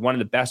usage, one of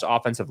the best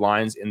offensive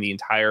lines in the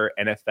entire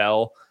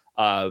NFL.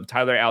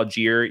 Tyler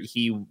Algier,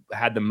 he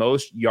had the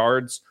most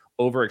yards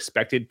over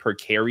expected per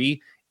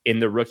carry in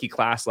the rookie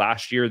class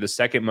last year, the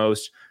second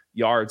most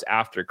yards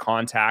after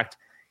contact.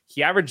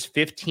 He averaged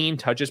 15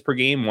 touches per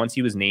game once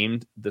he was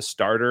named the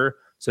starter.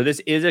 So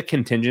this is a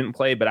contingent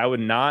play, but I would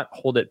not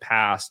hold it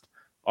past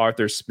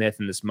Arthur Smith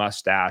and this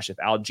mustache. If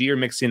Algier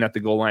mixed in at the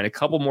goal line a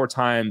couple more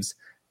times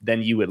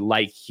than you would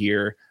like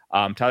here,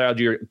 Tyler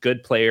Algier,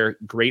 good player,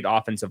 great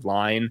offensive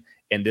line,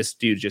 and this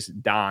dude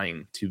just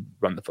dying to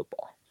run the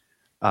football.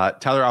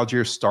 Tyler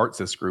Algier starts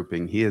this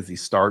grouping. He is the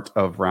start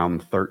of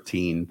round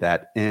 13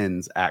 that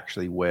ends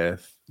actually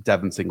with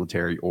Devin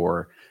Singletary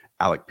or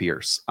Alec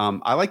Pierce.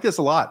 I like this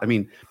a lot. I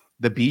mean,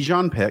 the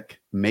Bijan pick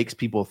makes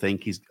people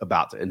think he's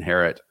about to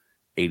inherit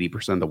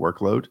 80% of the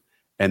workload,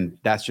 and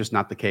that's just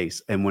not the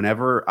case. And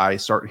whenever I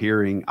start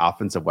hearing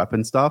offensive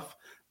weapon stuff,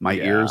 my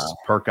ears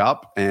perk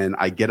up and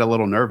I get a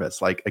little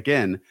nervous. Like,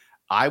 again,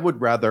 I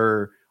would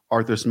rather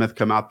Arthur Smith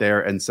come out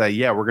there and say,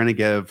 yeah, we're going to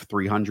give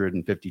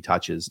 350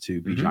 touches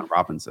to Bijan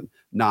Robinson,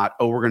 not,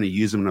 oh, we're going to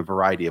use him in a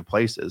variety of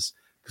places.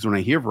 Because when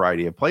I hear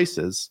variety of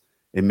places,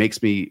 it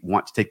makes me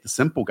want to take the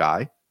simple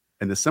guy.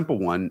 And the simple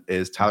one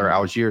is Tyler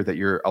Algier that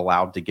you're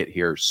allowed to get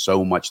here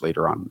so much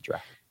later on in the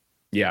draft.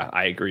 Yeah,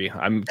 I agree.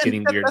 I'm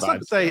getting weird vibes. Not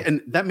to say,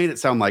 and that made it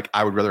sound like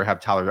I would rather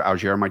have Tyler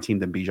Algier on my team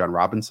than Bijan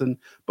Robinson.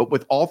 But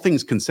with all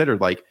things considered,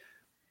 like,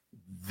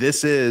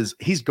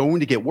 he's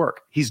going to get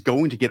work. He's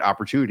going to get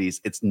opportunities.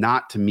 It's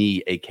not, to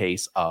me, a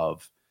case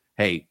of,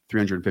 hey,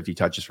 350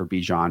 touches for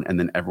Bijan and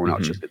then everyone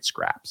else just gets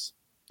scraps.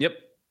 Yep.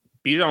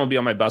 Bijan will be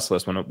on my bus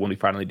list when we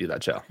finally do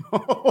that show.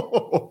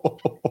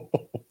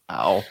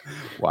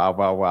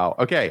 Wow.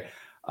 Okay.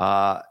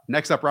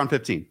 Next up, round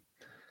 15.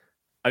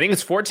 I think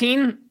it's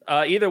 14.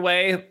 Either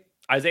way,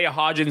 Isaiah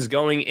Hodgins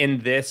going in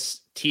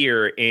this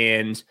tier.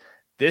 And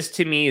this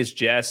to me is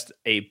just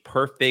a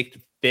perfect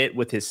fit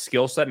with his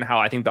skill set and how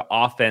I think the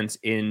offense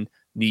in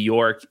New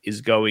York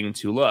is going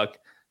to look.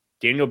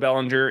 Daniel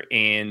Bellinger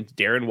and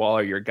Darren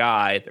Waller, your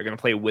guy, they're going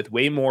to play with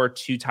way more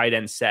 2 tight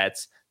end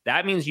sets.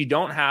 That means you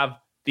don't have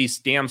these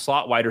damn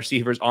slot wide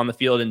receivers on the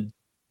field. And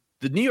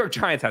the New York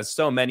Giants has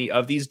so many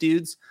of these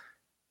dudes.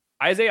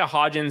 Isaiah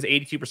Hodgins,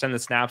 82% of the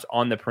snaps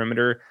on the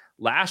perimeter.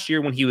 Last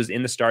year when he was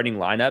in the starting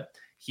lineup,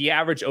 he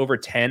averaged over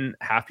 10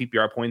 half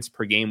PPR points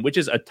per game, which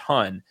is a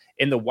ton.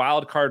 In the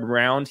wild card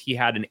round, he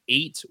had an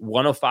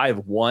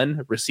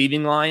 8.105.1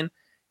 receiving line.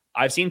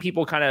 I've seen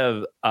people kind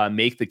of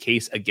make the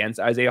case against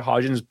Isaiah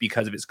Hodgins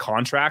because of his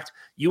contract.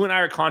 You and I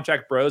are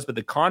contract bros, but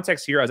the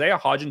context here, Isaiah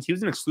Hodgins, he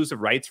was an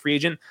exclusive rights free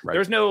agent. Right.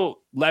 There's no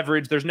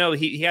leverage.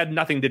 He had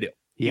nothing to do.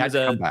 He had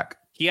to come back.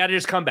 He had to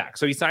just come back.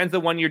 So he signs the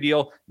 1-year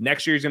deal.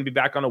 Next year, he's going to be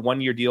back on a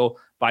 1-year deal.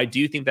 But I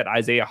do think that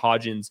Isaiah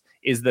Hodgins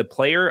is the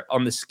player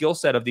on the skill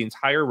set of the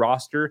entire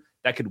roster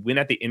that could win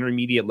at the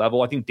intermediate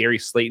level. I think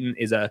Darius Slayton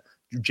is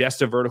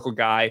just a vertical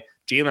guy.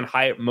 Jalen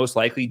Hyatt, most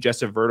likely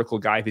just a vertical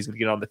guy if he's going to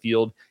get on the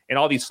field. And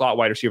all these slot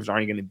wide receivers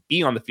aren't going to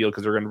be on the field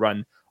because they're going to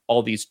run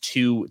all these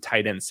 2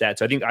 tight end sets.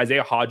 So I think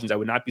Isaiah Hodgins, I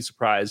would not be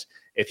surprised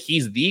if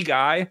he's the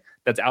guy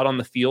that's out on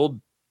the field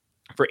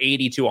for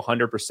 80 to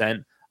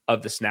 100%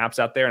 of the snaps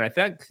out there. And I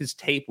think his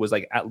tape was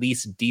like at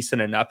least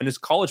decent enough. And his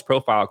college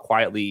profile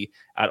quietly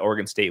at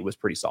Oregon State was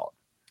pretty solid.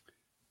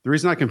 The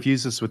reason I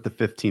confuse this with the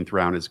 15th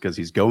round is because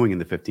he's going in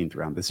the 15th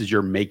round. This is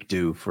your make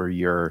do for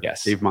your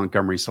Dave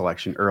Montgomery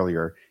selection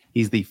earlier.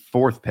 He's the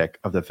 4th pick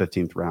of the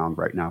 15th round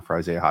right now for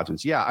Isaiah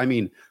Hodgins. Yeah, I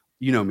mean,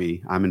 you know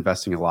me. I'm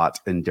investing a lot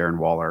in Darren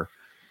Waller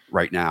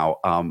right now.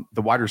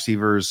 The wide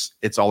receivers,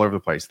 it's all over the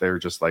place. They're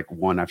just like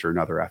one after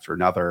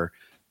another.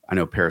 I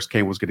know Paris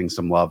Kane was getting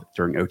some love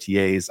during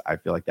OTAs. I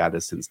feel like that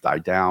has since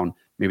died down.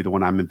 Maybe the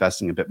one I'm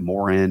investing a bit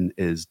more in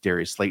is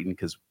Darius Slayton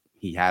because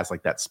he has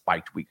like that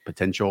spiked week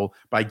potential.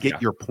 But I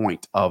get your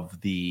point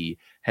of the,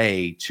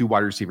 hey, 2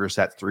 wide receiver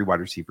sets, 3 wide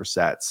receiver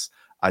sets.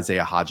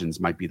 Isaiah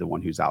Hodgins might be the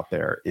one who's out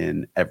there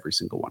in every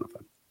single one of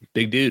them.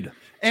 Big dude.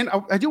 And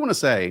I do want to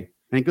say,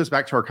 and it goes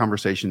back to our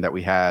conversation that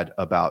we had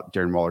about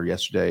Darren Waller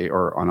yesterday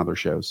or on other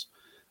shows.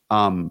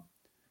 I've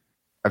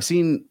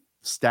seen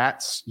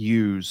stats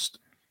used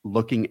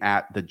looking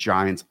at the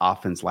Giants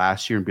offense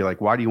last year and be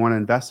like, why do you want to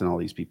invest in all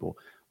these people?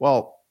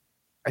 Well,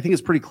 I think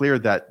it's pretty clear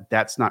that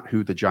that's not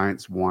who the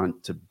Giants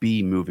want to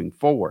be moving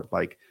forward.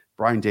 Like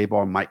Brian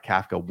Daboll and Mike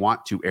Kafka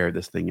want to air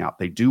this thing out.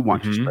 They do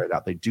want to spread it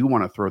out. They do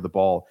want to throw the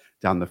ball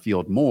down the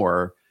field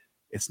more.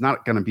 It's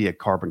not going to be a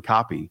carbon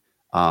copy.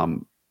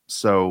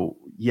 So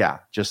yeah,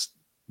 just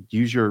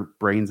use your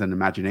brains and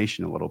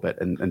imagination a little bit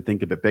and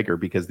think a bit bigger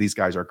because these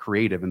guys are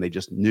creative and they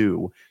just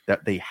knew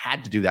that they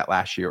had to do that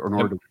last year in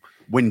order to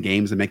win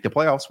games and make the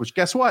playoffs, which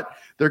guess what?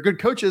 They're good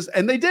coaches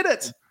and they did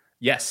it.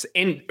 Yes.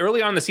 And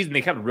early on in the season,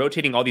 they kept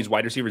rotating all these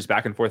wide receivers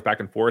back and forth,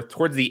 back and forth.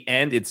 Towards the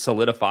end, it's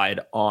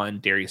solidified on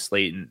Darius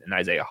Slayton and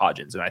Isaiah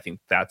Hodgins. And I think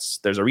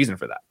there's a reason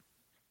for that.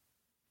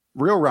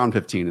 Real round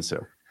 15 is who?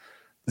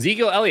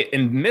 Ezekiel Elliott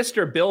and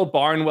Mr. Bill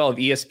Barnwell of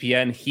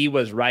ESPN. He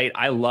was right.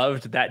 I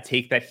loved that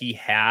take that he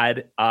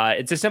had.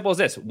 It's as simple as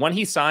this. When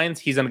he signs,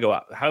 he's going to go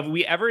up. Have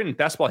we ever in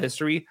basketball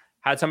history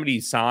had somebody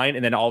sign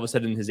and then all of a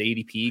sudden his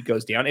ADP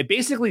goes down? It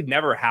basically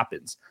never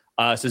happens.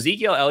 So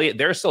Ezekiel Elliott,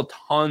 there are still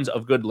tons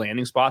of good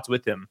landing spots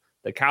with him.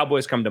 The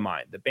Cowboys come to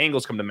mind. The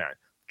Bengals come to mind.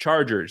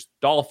 Chargers,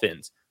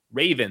 Dolphins,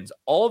 Ravens,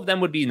 all of them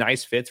would be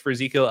nice fits for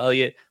Ezekiel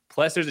Elliott.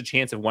 Plus, there's a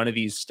chance if one of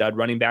these stud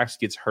running backs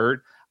gets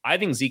hurt. I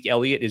think Zeke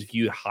Elliott is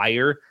viewed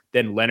higher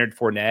than Leonard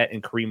Fournette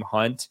and Kareem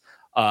Hunt,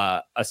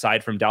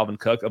 aside from Dalvin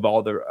Cook, of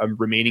all the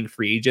remaining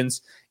free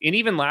agents. And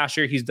even last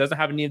year, he doesn't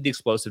have any of the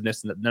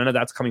explosiveness. None of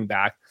that's coming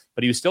back,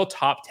 but he was still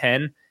top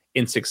 10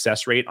 in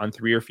success rate on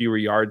 3 or fewer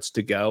yards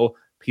to go.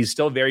 He's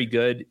still very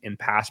good in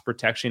pass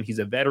protection. He's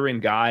a veteran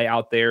guy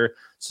out there.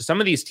 So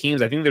some of these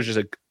teams, I think there's just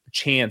a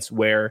chance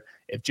where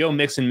if Joe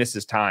Mixon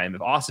misses time,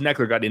 if Austin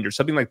Eckler got injured,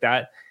 something like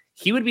that,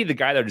 he would be the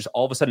guy that would just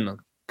all of a sudden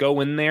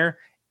go in there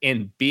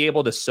and be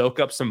able to soak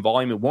up some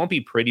volume. It won't be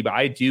pretty, but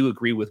I do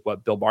agree with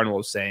what Bill Barnwell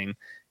was saying.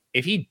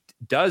 If he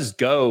does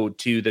go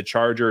to the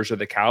Chargers or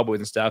the Cowboys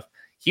and stuff,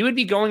 he would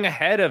be going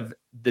ahead of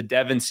the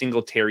Devin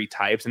Singletary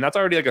types. And that's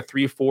already like a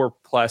 3-4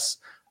 plus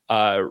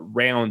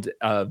round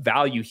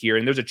value here.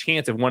 And there's a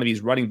chance if one of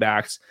these running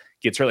backs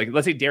gets hurt, like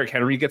let's say Derrick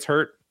Henry gets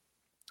hurt,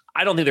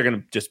 I don't think they're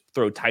going to just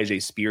throw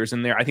Tyjae Spears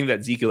in there. I think that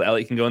Ezekiel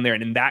Elliott can go in there.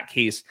 And in that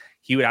case,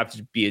 he would have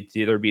to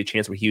there'd be a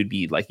chance where he would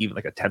be like even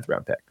like a 10th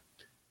round pick.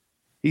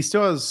 He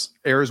still has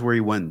areas where he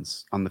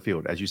wins on the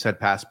field. As you said,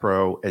 pass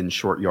pro and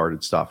short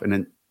yardage stuff. And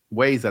in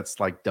ways that's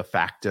like de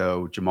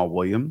facto Jamal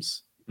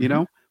Williams, you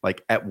know,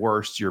 like at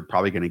worst, you're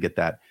probably going to get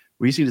that.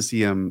 We just need to see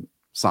him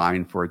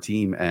sign for a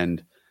team.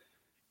 And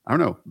I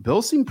don't know,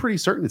 Bill seemed pretty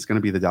certain it's going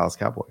to be the Dallas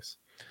Cowboys.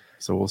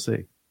 So we'll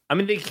see. I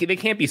mean, they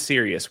can't be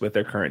serious with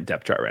their current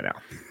depth chart right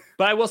now.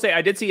 But I will say,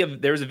 I did see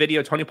there was a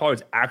video. Tony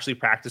Pollard's actually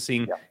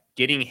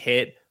getting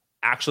hit,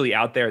 actually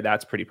out there.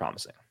 That's pretty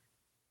promising.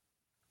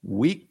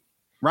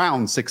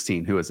 Round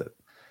 16, who is it?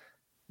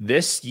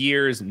 This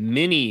year's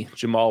mini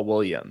Jamal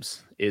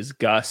Williams is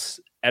Gus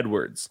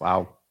Edwards.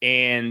 Wow.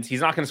 And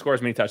he's not going to score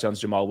as many touchdowns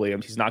as Jamal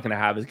Williams. He's not going to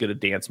have as good a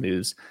dance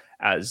moves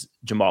as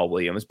Jamal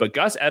Williams. But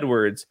Gus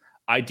Edwards,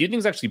 I do think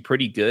is actually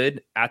pretty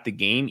good at the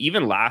game.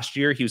 Even last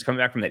year, he was coming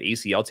back from that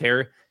ACL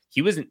tear.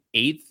 He was an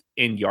 8th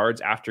in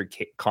yards after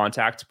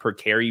contact per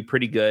carry.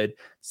 Pretty good.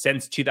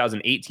 Since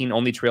 2018,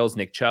 only trails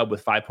Nick Chubb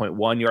with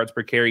 5.1 yards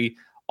per carry.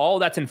 All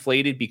that's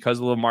inflated because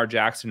of Lamar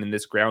Jackson in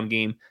this ground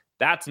game.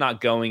 That's not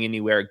going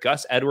anywhere.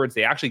 Gus Edwards,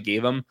 they actually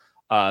gave him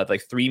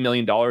like $3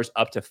 million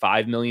up to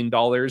 $5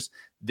 million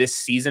this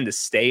season to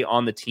stay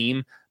on the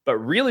team. But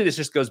really, this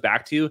just goes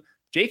back to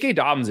J.K.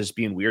 Dobbins is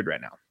being weird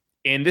right now.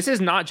 And this is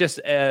not just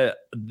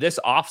this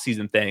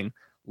offseason thing.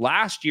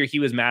 Last year, he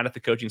was mad at the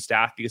coaching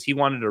staff because he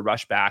wanted to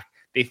rush back.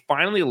 They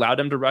finally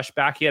allowed him to rush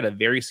back. He had a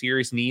very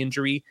serious knee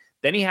injury.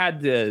 Then he had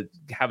to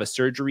have a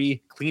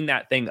surgery, clean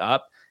that thing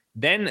up.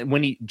 Then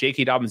when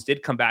J.K. Dobbins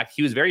did come back,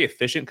 he was very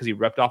efficient because he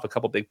ripped off a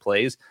couple big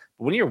plays.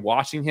 But when you're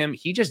watching him,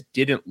 he just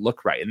didn't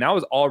look right. And that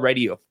was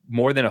already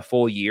more than a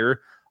full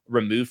year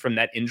removed from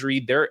that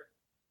injury.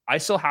 I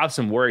still have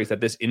some worries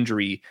that this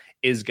injury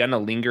is going to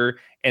linger.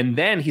 And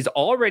then he's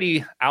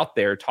already out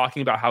there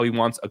talking about how he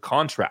wants a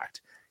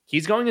contract.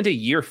 He's going into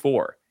year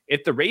 4.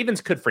 If the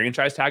Ravens could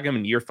franchise tag him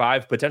in year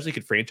 5, potentially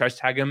could franchise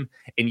tag him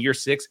in year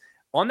 6,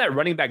 on that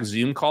running back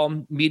Zoom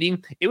call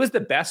meeting, it was the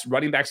best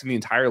running backs in the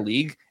entire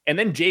league. And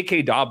then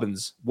J.K.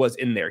 Dobbins was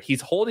in there.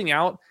 He's holding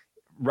out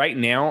right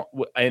now.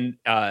 And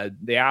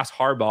they asked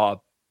Harbaugh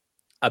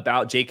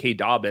about J.K.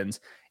 Dobbins.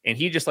 And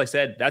he just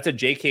said, that's a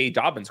J.K.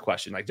 Dobbins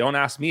question. Don't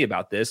ask me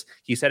about this.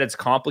 He said it's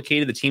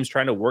complicated. The team's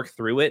trying to work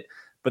through it.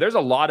 But there's a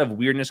lot of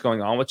weirdness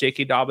going on with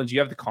J.K. Dobbins. You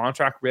have the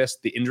contract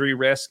risk, the injury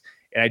risk.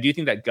 And I do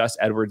think that Gus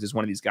Edwards is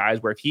one of these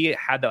guys where if he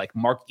had that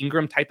Mark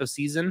Ingram type of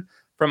season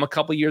from a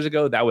couple years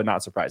ago, that would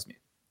not surprise me.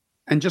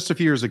 And just a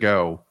few years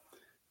ago,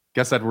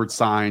 Gus Edwards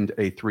signed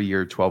a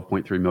 3-year,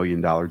 $12.3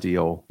 million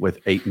deal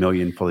with $8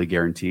 million fully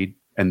guaranteed.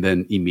 And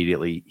then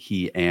immediately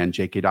he and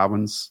J.K.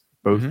 Dobbins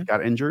both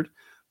got injured.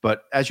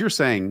 But as you're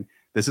saying,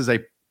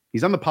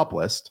 he's on the PUP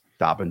list.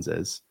 Dobbins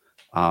is.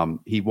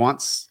 He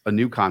wants a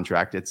new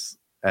contract. It's,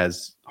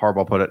 as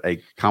Harbaugh put it,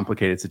 a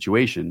complicated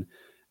situation.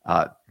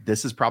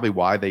 This is probably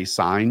why they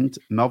signed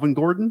Melvin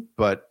Gordon,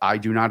 but I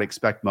do not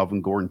expect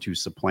Melvin Gordon to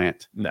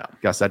supplant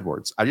Gus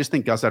Edwards. I just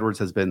think Gus Edwards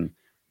has been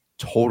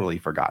totally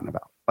forgotten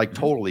about,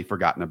 totally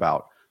forgotten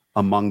about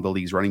among the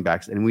league's running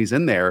backs. And when he's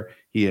in there,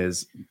 he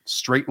is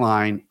straight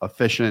line,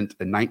 efficient.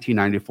 In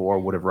 1994,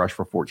 would have rushed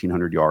for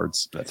 1,400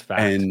 yards. That's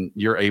fact. And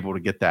you're able to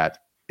get that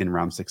in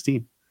round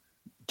 16.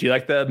 Do you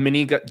like the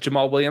mini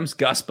Jamal Williams,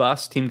 Gus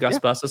Bus, Team Gus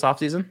Bus this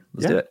offseason?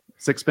 Let's do it.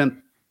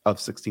 6th of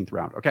 16th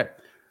round. Okay.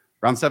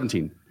 Round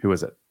 17. Who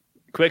is it?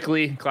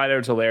 Quickly, Clyde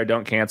Edwards-Helaire,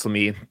 don't cancel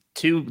me.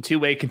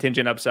 Two-way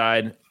contingent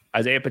upside.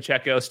 Isaiah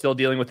Pacheco still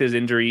dealing with his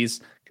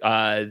injuries.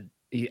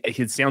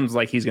 it sounds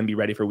like he's going to be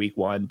ready for week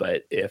 1.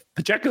 But if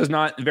Pacheco's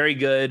not very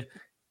good,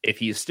 if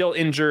he's still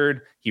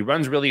injured, he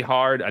runs really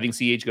hard. I think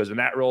CH goes in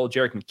that role.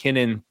 Jerick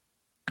McKinnon,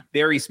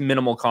 very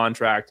minimal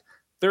contract,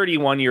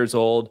 31 years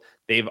old.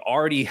 They've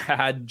already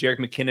had Jerick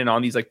McKinnon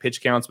on these like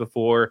pitch counts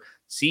before.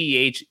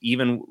 CEH,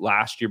 even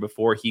last year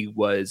before he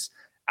was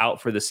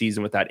out for the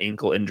season with that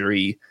ankle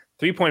injury,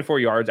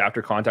 3.4 yards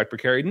after contact per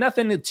carry.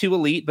 Nothing too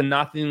elite, but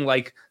nothing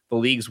like the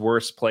league's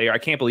worst player. I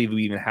can't believe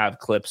we even have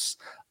clips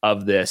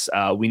of this.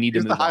 We need to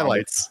move the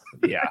highlights.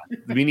 On. Yeah,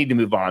 we need to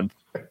move on.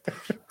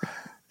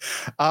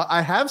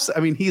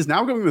 He's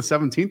now going the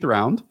 17th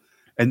round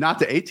and not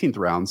the 18th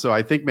round. So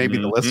I think maybe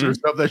the listeners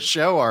of the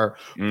show are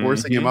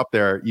forcing him up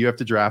there. You have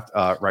to draft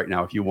right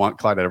now if you want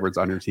Clyde Edwards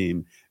on your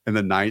team in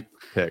the 9th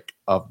pick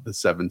of the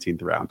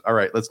 17th round. All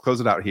right, let's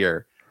close it out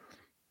here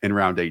in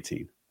round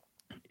 18.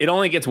 It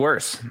only gets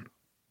worse.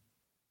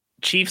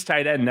 Chiefs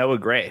tight end Noah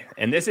Gray.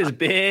 And this is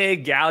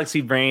big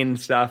galaxy brain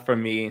stuff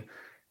from me.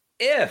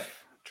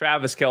 If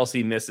Travis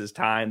Kelce misses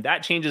time,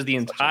 that changes the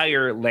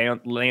entire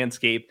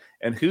landscape.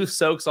 And who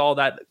soaks all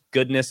that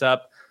goodness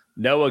up?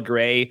 Noah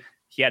Gray.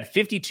 He had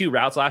 52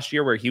 routes last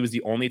year where he was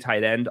the only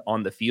tight end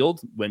on the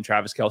field when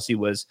Travis Kelce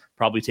was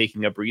probably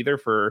taking a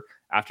breather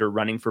after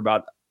running for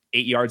about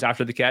 8 yards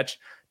after the catch.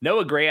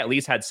 Noah Gray at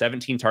least had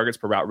 17 targets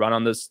per route run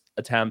on those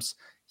attempts.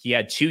 He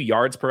had 2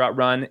 yards per route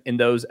run in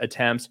those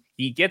attempts.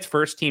 He gets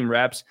first team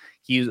reps.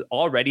 He's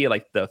already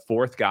like the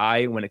 4th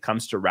guy when it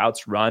comes to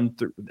routes run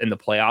in the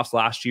playoffs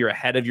last year,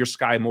 ahead of your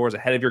Sky Moores,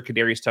 ahead of your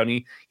Kadarius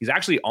Toney. He's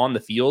actually on the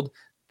field.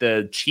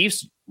 The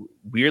Chiefs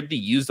weirdly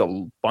used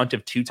a bunch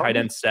of 2 tight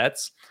end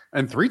sets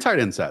and 3 tight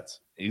end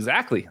sets.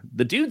 Exactly.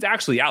 The dude's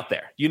actually out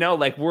there.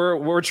 Like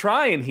we're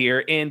trying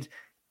here, and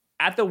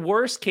at the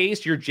worst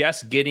case, you're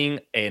just getting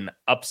an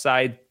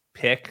upside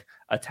pick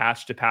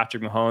attached to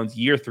Patrick Mahomes,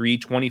 year 3,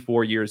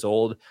 24 years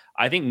old.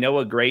 I think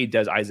Noah Gray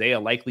does Isaiah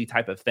Likely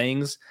type of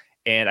things.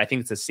 And I think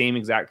it's the same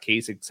exact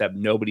case, except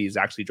nobody is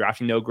actually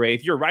drafting Noah Gray.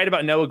 If you're right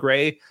about Noah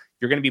Gray,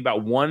 you're going to be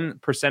about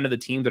 1% of the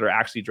team that are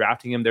actually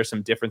drafting him. There's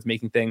some difference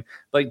making thing.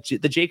 Like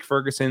the Jake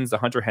Fergusons, the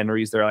Hunter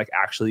Henrys, they're like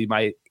actually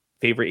my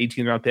favorite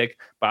 18th round pick.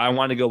 But I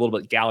want to go a little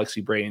bit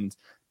galaxy brains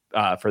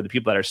for the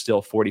people that are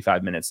still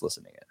 45 minutes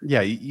listening in.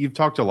 Yeah, you've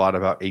talked a lot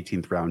about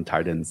 18th round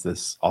tight ends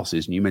this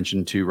offseason. You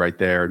mentioned 2 right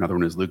there. Another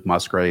one is Luke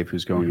Musgrave,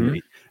 who's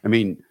going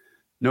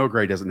Noah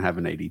Gray doesn't have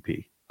an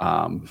ADP.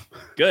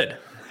 Good.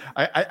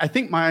 I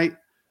think my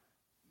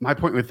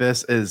point with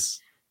this is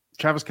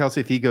Travis Kelce,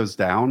 if he goes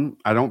down,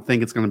 I don't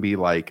think it's going to be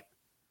like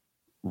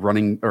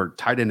running or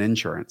tight end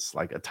insurance,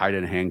 like a tight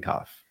end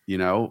handcuff,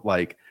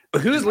 like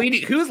who's going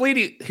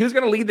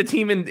to lead the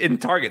team in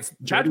targets?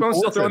 Chad Bones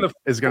still throwing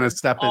is going to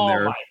step in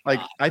there.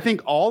 Like, I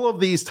think all of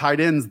these tight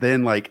ends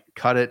then like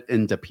cut it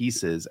into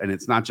pieces, and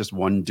it's not just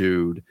one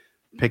dude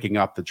picking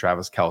up the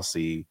Travis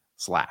Kelce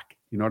slack.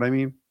 You know what I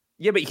mean?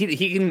 Yeah, but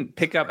he can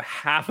pick up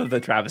half of the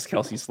Travis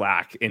Kelce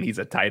slack, and he's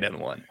a tight end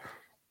one.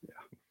 Yeah.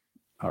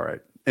 All right.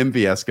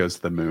 MVS goes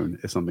to the moon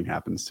if something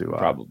happens to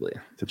probably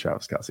to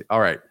Travis Kelce. All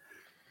right.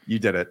 You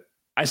did it.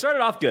 I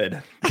started off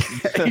good.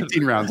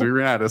 18 rounds. We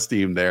ran out of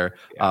steam there.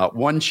 Yeah.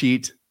 1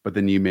 cheat, but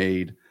then you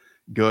made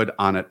good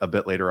on it a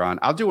bit later on.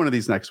 I'll do one of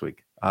these next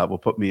week. We'll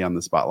put me on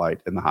the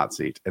spotlight in the hot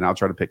seat, and I'll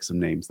try to pick some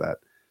names that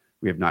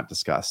we have not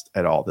discussed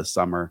at all this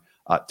summer.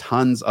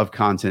 Tons of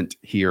content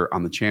here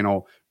on the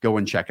channel. Go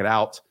and check it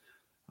out.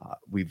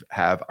 We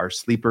have our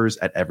sleepers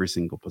at every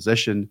single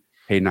position.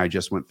 Hayden and I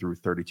just went through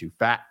 32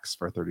 facts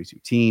for 32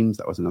 teams.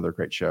 That was another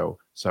great show.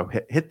 So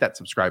hit that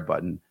subscribe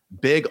button.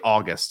 Big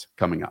August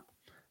coming up.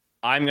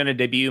 I'm going to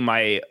debut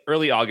my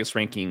early August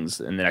rankings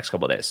in the next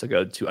couple of days. So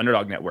go to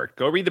Underdog Network.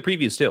 Go read the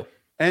previews too.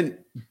 And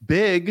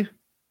big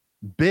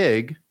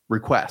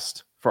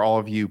request for all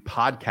of you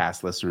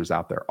podcast listeners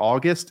out there.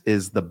 August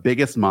is the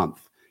biggest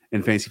month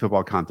in fantasy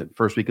football content.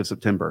 First week of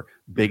September,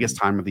 biggest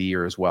time of the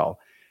year as well.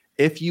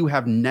 If you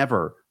have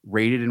never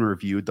rated and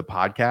reviewed the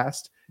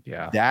podcast,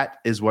 that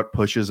is what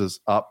pushes us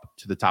up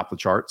to the top of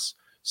the charts.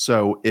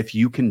 So if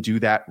you can do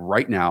that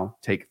right now,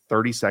 take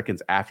 30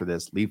 seconds after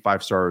this, leave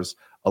 5 stars,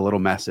 a little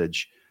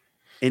message,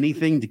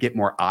 anything to get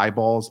more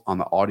eyeballs on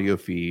the audio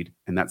feed.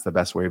 And that's the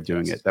best way of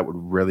doing it. That would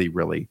really,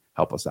 really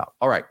help us out.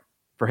 All right.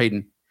 For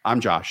Hayden, I'm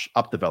Josh.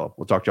 Up the Villa.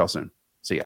 We'll talk to y'all soon.